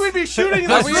didn't think we'd be shooting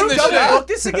in Are this we in room. the Double shot? book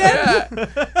this again.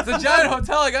 Yeah. It's a giant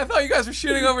hotel. Like, I thought you guys were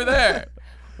shooting over there.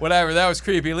 Whatever, that was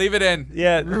creepy. Leave it in.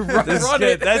 Yeah, that's run good.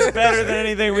 it. That's better than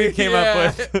anything we came up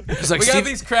with. It's like We got Steve-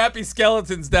 these crappy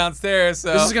skeletons downstairs,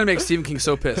 so This is gonna make Stephen King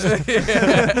so pissed.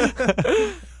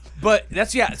 But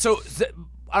that's So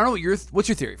I don't know what's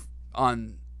your theory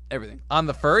on everything. on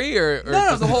the furry or No,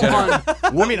 just the in whole general? on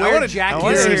I mean, I where wanna- Jack I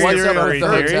wanna is, hear what's your up with the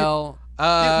theory. hotel.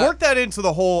 Work that into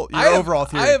the whole your overall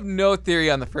theory. I have no theory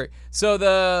on the furry. So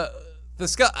the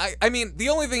skull. I mean, the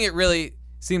only thing it really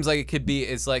seems like it could be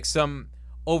is like some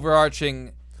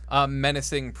overarching,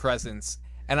 menacing presence.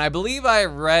 And I believe I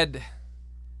read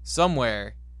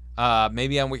somewhere,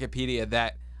 maybe on Wikipedia,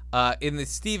 that in the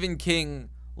Stephen King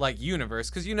like universe,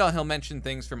 because he'll mention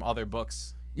things from other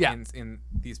books. Yeah. In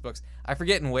these books, I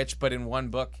forget in which, but in one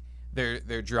book, they're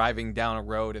driving down a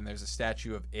road and there's a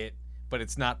statue of it. But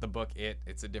it's not the book It.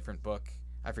 It's a different book.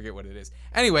 I forget what it is.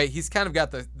 Anyway, he's kind of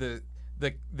got the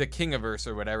Kingiverse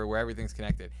or whatever, where everything's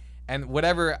connected. And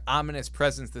whatever ominous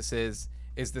presence this is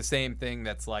the same thing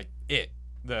that's like It,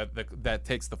 that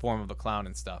takes the form of a clown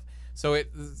and stuff. So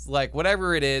it's like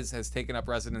whatever it is has taken up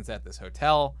residence at this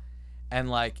hotel, and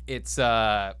like it's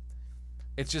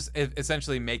just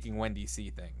essentially making Wendy see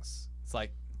things. It's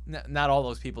like not all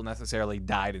those people necessarily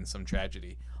died in some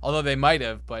tragedy. Although they might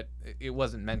have, but it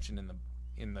wasn't mentioned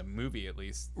in the movie, at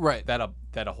least. Right. That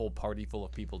a whole party full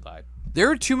of people died. There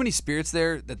are too many spirits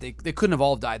there that they couldn't have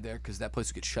all died there because that place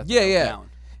would get shut Yeah, down.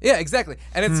 Yeah, exactly.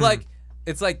 And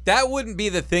it's like that wouldn't be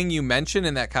the thing you mention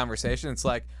in that conversation. It's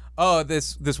like, oh,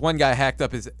 this one guy hacked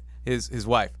up his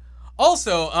wife.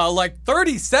 Also, like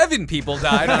 37 people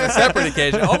died on a separate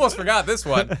occasion. Almost forgot this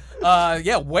one.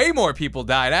 Yeah, way more people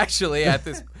died actually at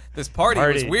this party.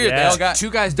 It was weird. yeah. They all got Two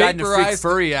guys died in a freak vaporized-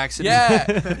 furry accident.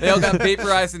 Yeah, they all got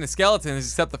vaporized into skeletons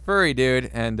except the furry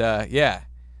dude. And yeah,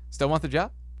 still want the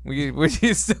job? Would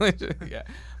you still enjoy? Yeah,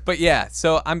 but yeah.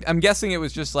 So I'm guessing it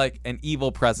was just like an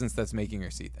evil presence that's making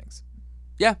her see things.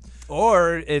 Yeah.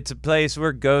 Or it's a place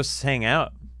where ghosts hang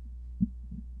out.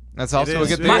 That's It also a is.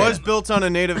 good It thing. was built on a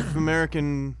Native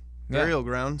American Yeah. burial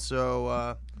ground,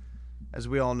 so as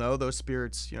we all know, those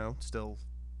spirits, still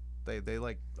they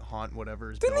like haunt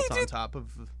whatever is Didn't built he on do- top of.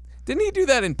 Didn't he do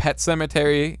that in Pet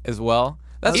Cemetery as well?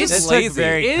 That's It's just like lazy.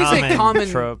 very It is a common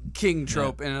trope. King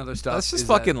trope and other stuff. That's just is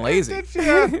fucking that- lazy.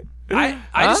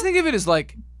 I just think of it as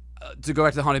like, to go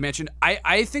back to the Haunted Mansion,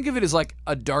 I think of it as like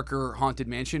a darker Haunted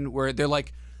Mansion where they're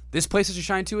like, this place has a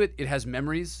shine to it. It has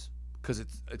memories because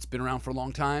it's been around for a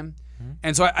long time.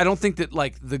 And so I don't think that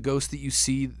like the ghosts that you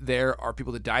see there are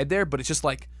people that died there, but it's just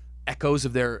like echoes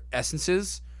of their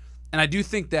essences. And I do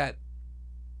think that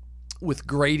with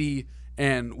Grady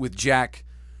and with Jack,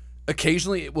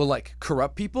 occasionally it will like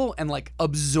corrupt people and like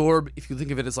absorb. If you think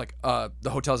of it as like the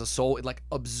hotel as a soul, it like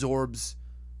absorbs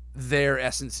their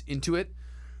essence into it.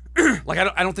 Like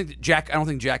I don't think Jack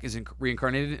is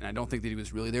reincarnated, and I don't think that he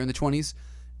was really there in the 20s.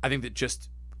 I think that just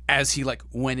as he like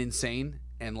went insane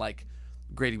and like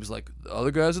Grady was like, the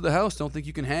other guys at the house don't think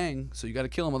you can hang, so you got to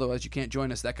kill him, otherwise you can't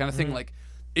join us. That kind of thing. Like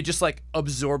it just like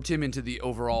absorbed him into the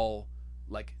overall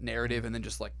like narrative, and then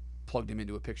just like plugged him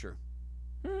into a picture.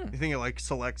 You think it like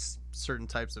selects certain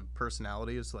types of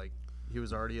personalities? Like he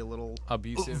was already a little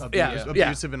Abusive.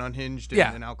 abusive and unhinged and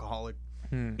Yeah. an alcoholic.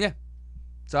 Yeah.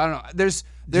 So I don't know. There's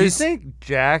Do you think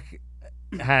Jack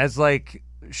has like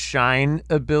shine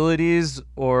abilities,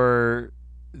 or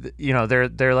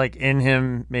they're like in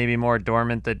him, maybe more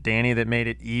dormant than Danny, that made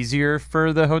it easier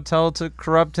for the hotel to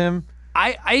corrupt him?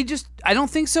 I don't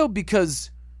think so,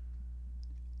 because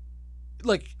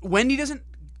like Wendy doesn't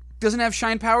have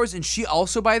shine powers, and she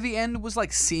also by the end was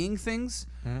like seeing things.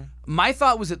 My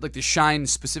thought was that like the shine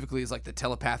specifically is like the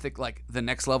telepathic, like the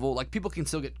next level. Like people can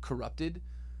still get corrupted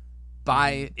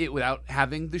by it without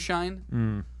having the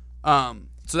shine.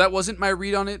 So that wasn't my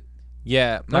read on it.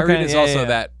 Yeah, my Okay, read is yeah, also yeah.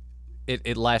 that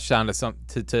it latched on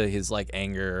to his like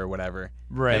anger or whatever,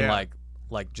 Right. And Yeah.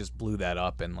 like just blew that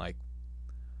up and like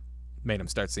made him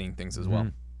start seeing things as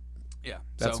well. Yeah.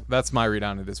 That's my read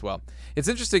on it as well. It's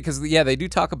interesting because they do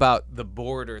talk about the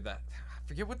board, or I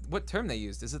forget what term they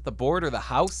used. Is it the board or the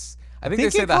house? I think they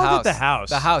think say you the called it house. the house.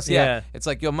 The house. Yeah. Yeah. It's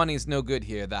like your money's no good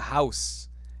here. The house.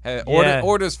 Yeah.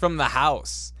 Orders from the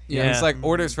house. Yeah. It's like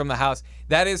orders from the house.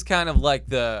 That is kind of like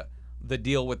the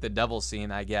deal with the devil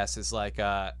scene, I guess, is like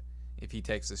if he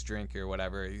takes this drink or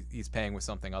whatever, he's paying with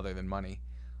something other than money.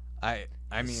 I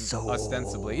mean,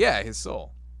 ostensibly, yeah, his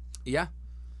soul. Yeah.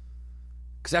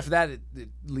 Because after that, it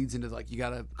leads into like you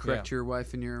gotta correct Yeah. your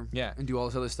wife and and do all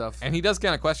this other stuff. And he does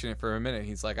kind of question it for a minute.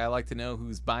 He's like, I like to know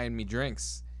who's buying me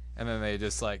drinks. And then he's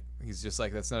just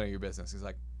like, that's none of your business. He's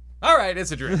like, all right,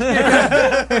 it's a drink.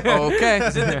 Okay.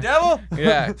 Is it the devil?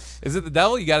 Yeah. Is it the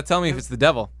devil? You got to tell me if it's the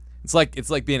devil. It's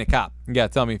like being a cop. You got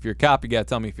to tell me if you're a cop. You got to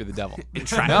tell me if you're the devil.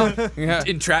 Entrapment. No? Yeah.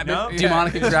 Entrapment. No?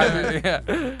 Demonic entrapment.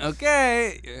 Yeah.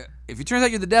 Okay. If it turns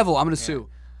out you're the devil, I'm gonna sue.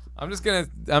 I'm just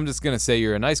gonna say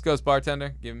you're a nice ghost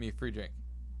bartender. Give me a free drink.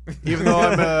 Even though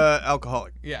I'm an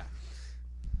alcoholic. Yeah.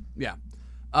 Yeah.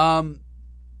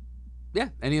 Yeah.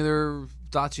 Any other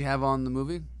thoughts you have on the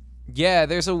movie? Yeah,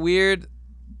 there's a weird.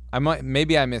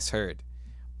 Maybe I misheard,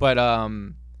 but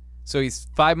so he's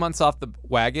 5 months off the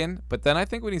wagon. But then I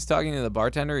think when he's talking to the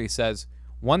bartender, he says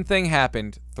one thing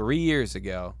happened 3 years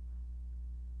ago.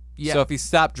 Yeah. So if he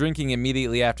stopped drinking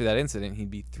immediately after that incident, he'd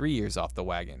be 3 years off the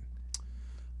wagon.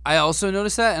 I also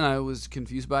noticed that, and I was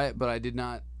confused by it, but I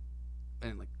didn't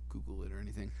like Google it or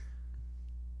anything.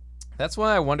 That's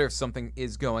why I wonder if something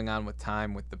is going on with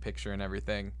time, with the picture and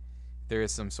everything. There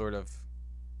is some sort of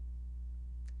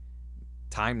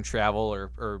time travel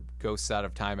or ghosts out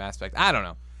of time aspect. I don't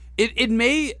know. It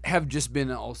may have just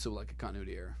been also like a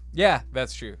continuity error. Yeah,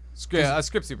 that's true. A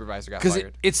script supervisor got Because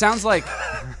fired. it sounds like,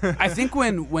 I think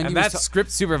when And he that was script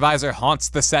supervisor haunts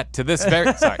the set to this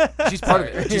very. Sorry. she's part of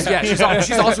it. She's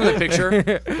also in the picture.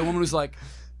 The woman who's like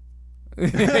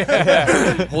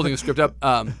holding a script up.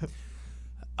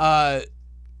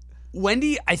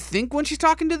 Wendy, I think when she's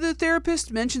talking to the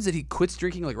therapist, mentions that he quits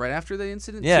drinking like right after the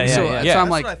incident. Yeah, so, yeah, so yeah. I'm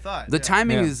That's like, what I thought, the yeah.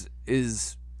 timing Yeah.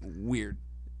 is weird.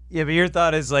 Yeah, but your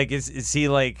thought is like, is he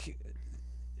like,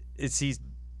 is he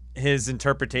his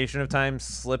interpretation of time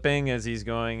slipping as he's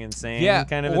going insane? Yeah,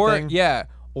 kind of or a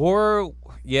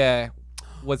thing.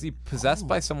 was he possessed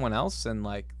by someone else, and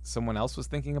like someone else was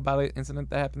thinking about an incident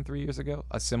that happened 3 years ago,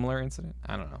 a similar incident?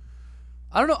 I don't know.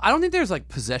 I don't know. I don't think there's like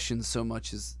possession so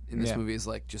much as in this Yeah. movie is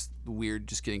like just weird,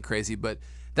 just getting crazy. But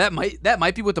that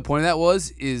might be what the point of that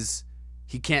was. Is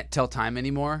he can't tell time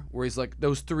anymore? Where he's like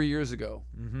those 3 years ago,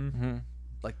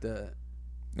 like the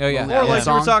Oh yeah, Lonely Or Island like we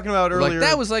song. were talking about like earlier.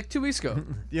 that was like 2 weeks ago.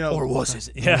 you know, Or was it?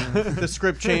 Yeah. the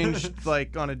script changed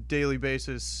like on a daily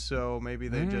basis, so maybe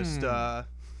they just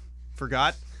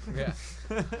forgot. yeah.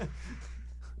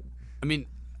 I mean,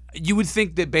 you would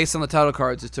think that based on the title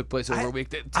cards, it took place over a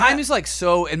week. That time is like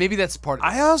so, and maybe that's part of it.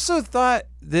 I also thought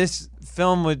this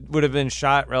film would have been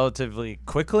shot relatively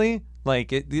quickly.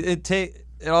 Like it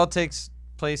all takes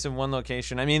place in one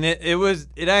location. I mean,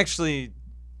 it actually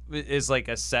is like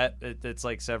a set. It's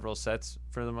like several sets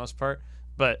for the most part.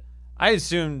 But I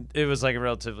assumed it was like a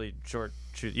relatively short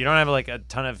shoot. You don't have like a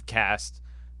ton of cast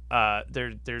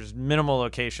There's minimal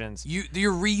locations.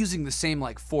 You're reusing the same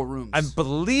like 4 rooms. I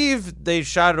believe they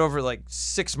shot it over like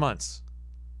 6 months.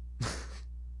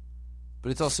 But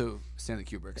it's also Stanley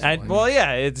Kubrick. So Well,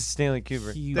 yeah, it's Stanley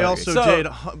Kubrick. They also So- did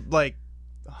like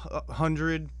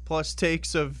 100 plus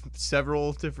takes of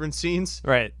several different scenes.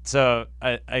 Right. So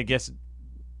I guess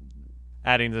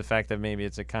adding to the fact that maybe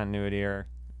it's a continuity error,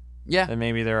 yeah. and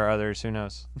maybe there are others. Who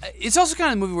knows? It's also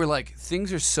kind of a movie where like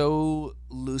things are so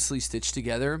loosely stitched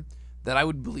together that I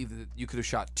would believe that you could have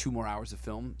shot 2 more hours of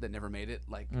film that never made it.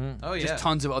 Like Oh yeah. just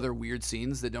tons of other weird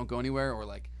scenes that don't go anywhere or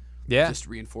like just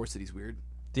reinforce that he's weird.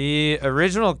 The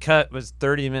original cut was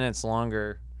 30 minutes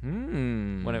longer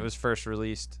Hmm. when it was first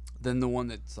released. Than the one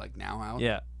that's like now out.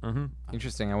 Yeah. Mm-hmm.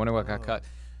 Interesting. I wonder what got cut.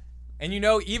 And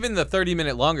even the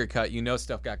 30-minute longer cut,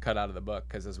 stuff got cut out of the book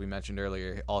because, as we mentioned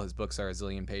earlier, all his books are a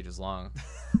zillion pages long.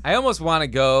 I almost want to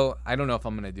go. I don't know if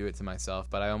I'm going to do it to myself,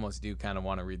 but I almost do kind of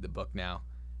want to read the book now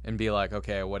and be like,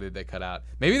 okay, what did they cut out?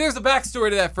 Maybe there's a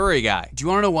backstory to that furry guy. Do you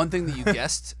want to know one thing that you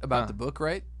guessed about the book,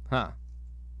 right? Huh?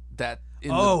 That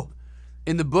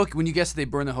in the book, when you guessed that they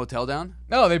burned the hotel down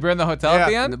No, they burned the hotel at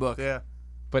the in end, the book. Yeah.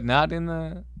 but not in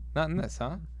this,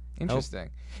 huh? Interesting.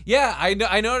 Yeah,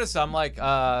 I noticed. I'm like,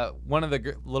 one of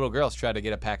the little girls tried to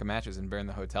get a pack of matches and burn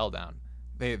the hotel down.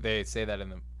 They say that in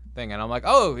the thing, and I'm like,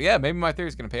 oh yeah, maybe my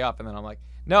theory's gonna pay off. And then I'm like,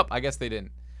 nope, I guess they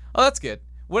didn't. Oh, that's good.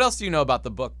 What else do you know about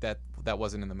the book that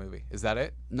wasn't in the movie? Is that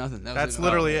it? Nothing. That was That's it.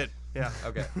 literally Oh, it. Yeah.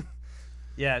 Okay.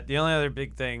 Yeah. The only other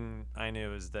big thing I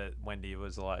knew is that Wendy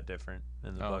was a lot different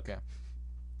in the Oh, book. okay.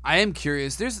 I am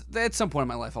curious. There's at some point in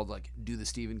my life I'll like do the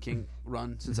Stephen King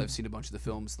run since I've seen a bunch of the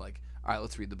films. Like, all right,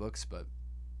 let's read the books, but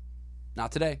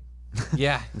not today.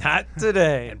 Yeah. Not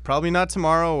today. And probably not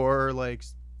tomorrow or like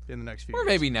in the next few Or years.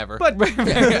 maybe never. But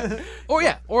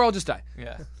Or I'll just die.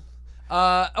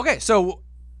 yeah. Okay, so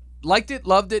liked it,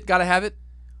 loved it, gotta have it.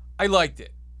 I liked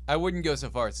it. I wouldn't go so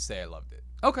far as to say I loved it.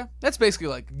 Okay, that's basically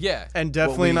like Yeah. and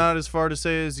definitely we- not as far to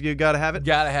say as you gotta have it.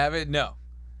 Gotta have it? No,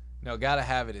 gotta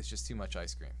have it is just too much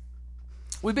ice cream.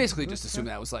 we basically just assumed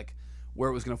that was like where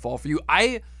it was gonna fall for you.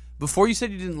 Before you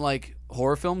said you didn't like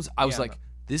horror films, I was Yeah, like, no.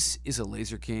 this is a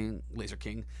Laser Corn, Laser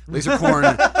King.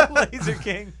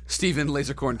 Steven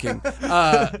Lasercorn King.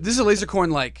 This is a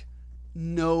Lasercorn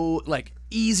like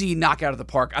easy knockout of the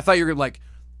park. I thought you were like,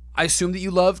 I assumed that you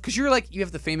loved because you're like you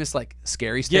have the famous like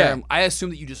scary stare. Yeah. I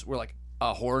assumed that you just were like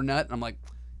a horror nut. And I'm like,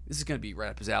 this is gonna be right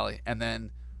up his alley. And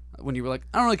then when you were like,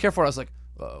 I don't really care for it, I was like,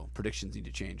 oh, predictions need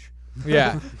to change.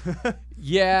 Yeah.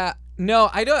 Yeah. No,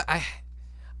 I don't.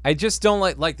 I just don't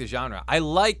like the genre. I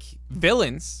like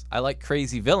villains. I like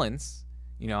crazy villains.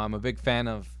 I'm a big fan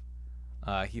of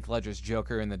Heath Ledger's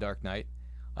Joker in The Dark Knight.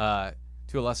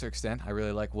 To a lesser extent, I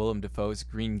really like Willem Dafoe's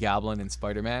Green Goblin and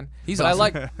Spider-Man. He's But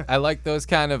awesome. I like those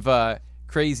kind of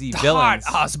crazy villains.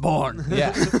 Osborne.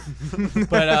 Yeah.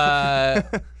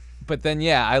 But then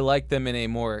I like them in a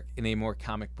more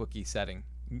comic booky setting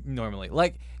normally.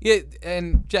 Like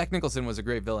and Jack Nicholson was a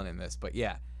great villain in this, but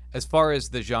as far as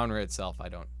the genre itself,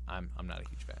 I'm not a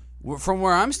huge fan. From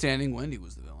where I'm standing, Wendy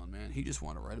was the villain, man. He just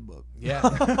wanted to write a book. Yeah.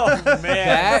 Oh man.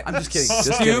 That I'm just kidding.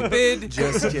 stupid.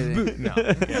 Just kidding. No.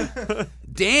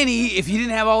 Danny, if he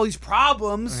didn't have all these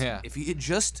problems, Yeah. if he had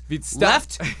just he'd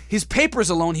stopped- left his papers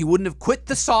alone, he wouldn't have quit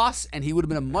the sauce, and he would have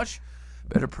been a much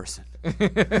better person. All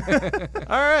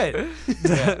right.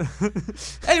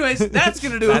 Anyways, that's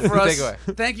going to do it That's for the us. takeaway.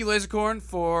 Thank you, Lasercorn,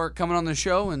 for coming on the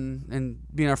show and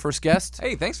being our first guest.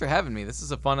 Hey, thanks for having me. This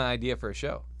is a fun idea for a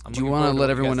show. I'm Do you looking want forward to let what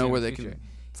you everyone guys know do where in the they future. can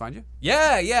find you?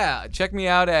 Yeah. Check me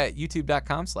out at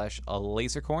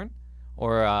youtube.com/lasercorn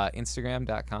or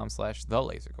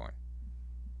instagram.com/thelasercorn.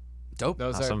 Dope.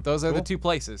 Those Awesome. are the two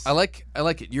places. I like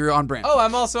it. You're on brand. Oh,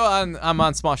 I'm also on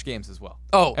Smosh Games as well.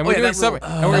 Oh, and we're yeah, doing that summer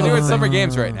really- and we're doing summer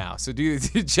games right now. So do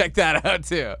check that out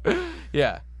too.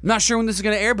 Yeah. I'm not sure when this is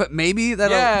going to air, but maybe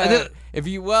that'll... Yeah. If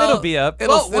you It'll be up.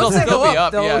 It'll once they still go be up,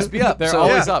 up. they'll Yeah. always be up. They're So-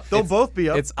 always Yeah, up. they'll It's- both be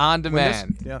up. It's on when this-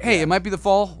 demand. yeah. Hey, it might be the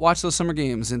fall. Watch those summer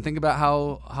games and think about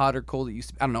how hot or cold it used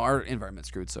to be. I don't know. Our environment's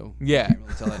screwed, so Yeah. I can't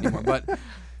really tell that anymore. But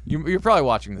You're probably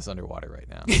watching this underwater right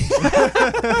now.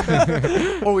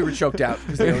 or we were choked out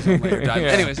because the ozone layer died. Yeah.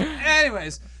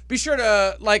 Anyways, be sure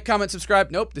to like, comment, subscribe.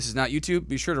 Nope, this is not YouTube.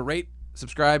 Be sure to rate,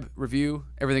 subscribe, review,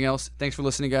 everything else. Thanks for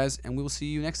listening, guys, and we will see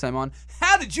you next time on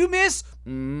How Did You Miss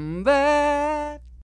That?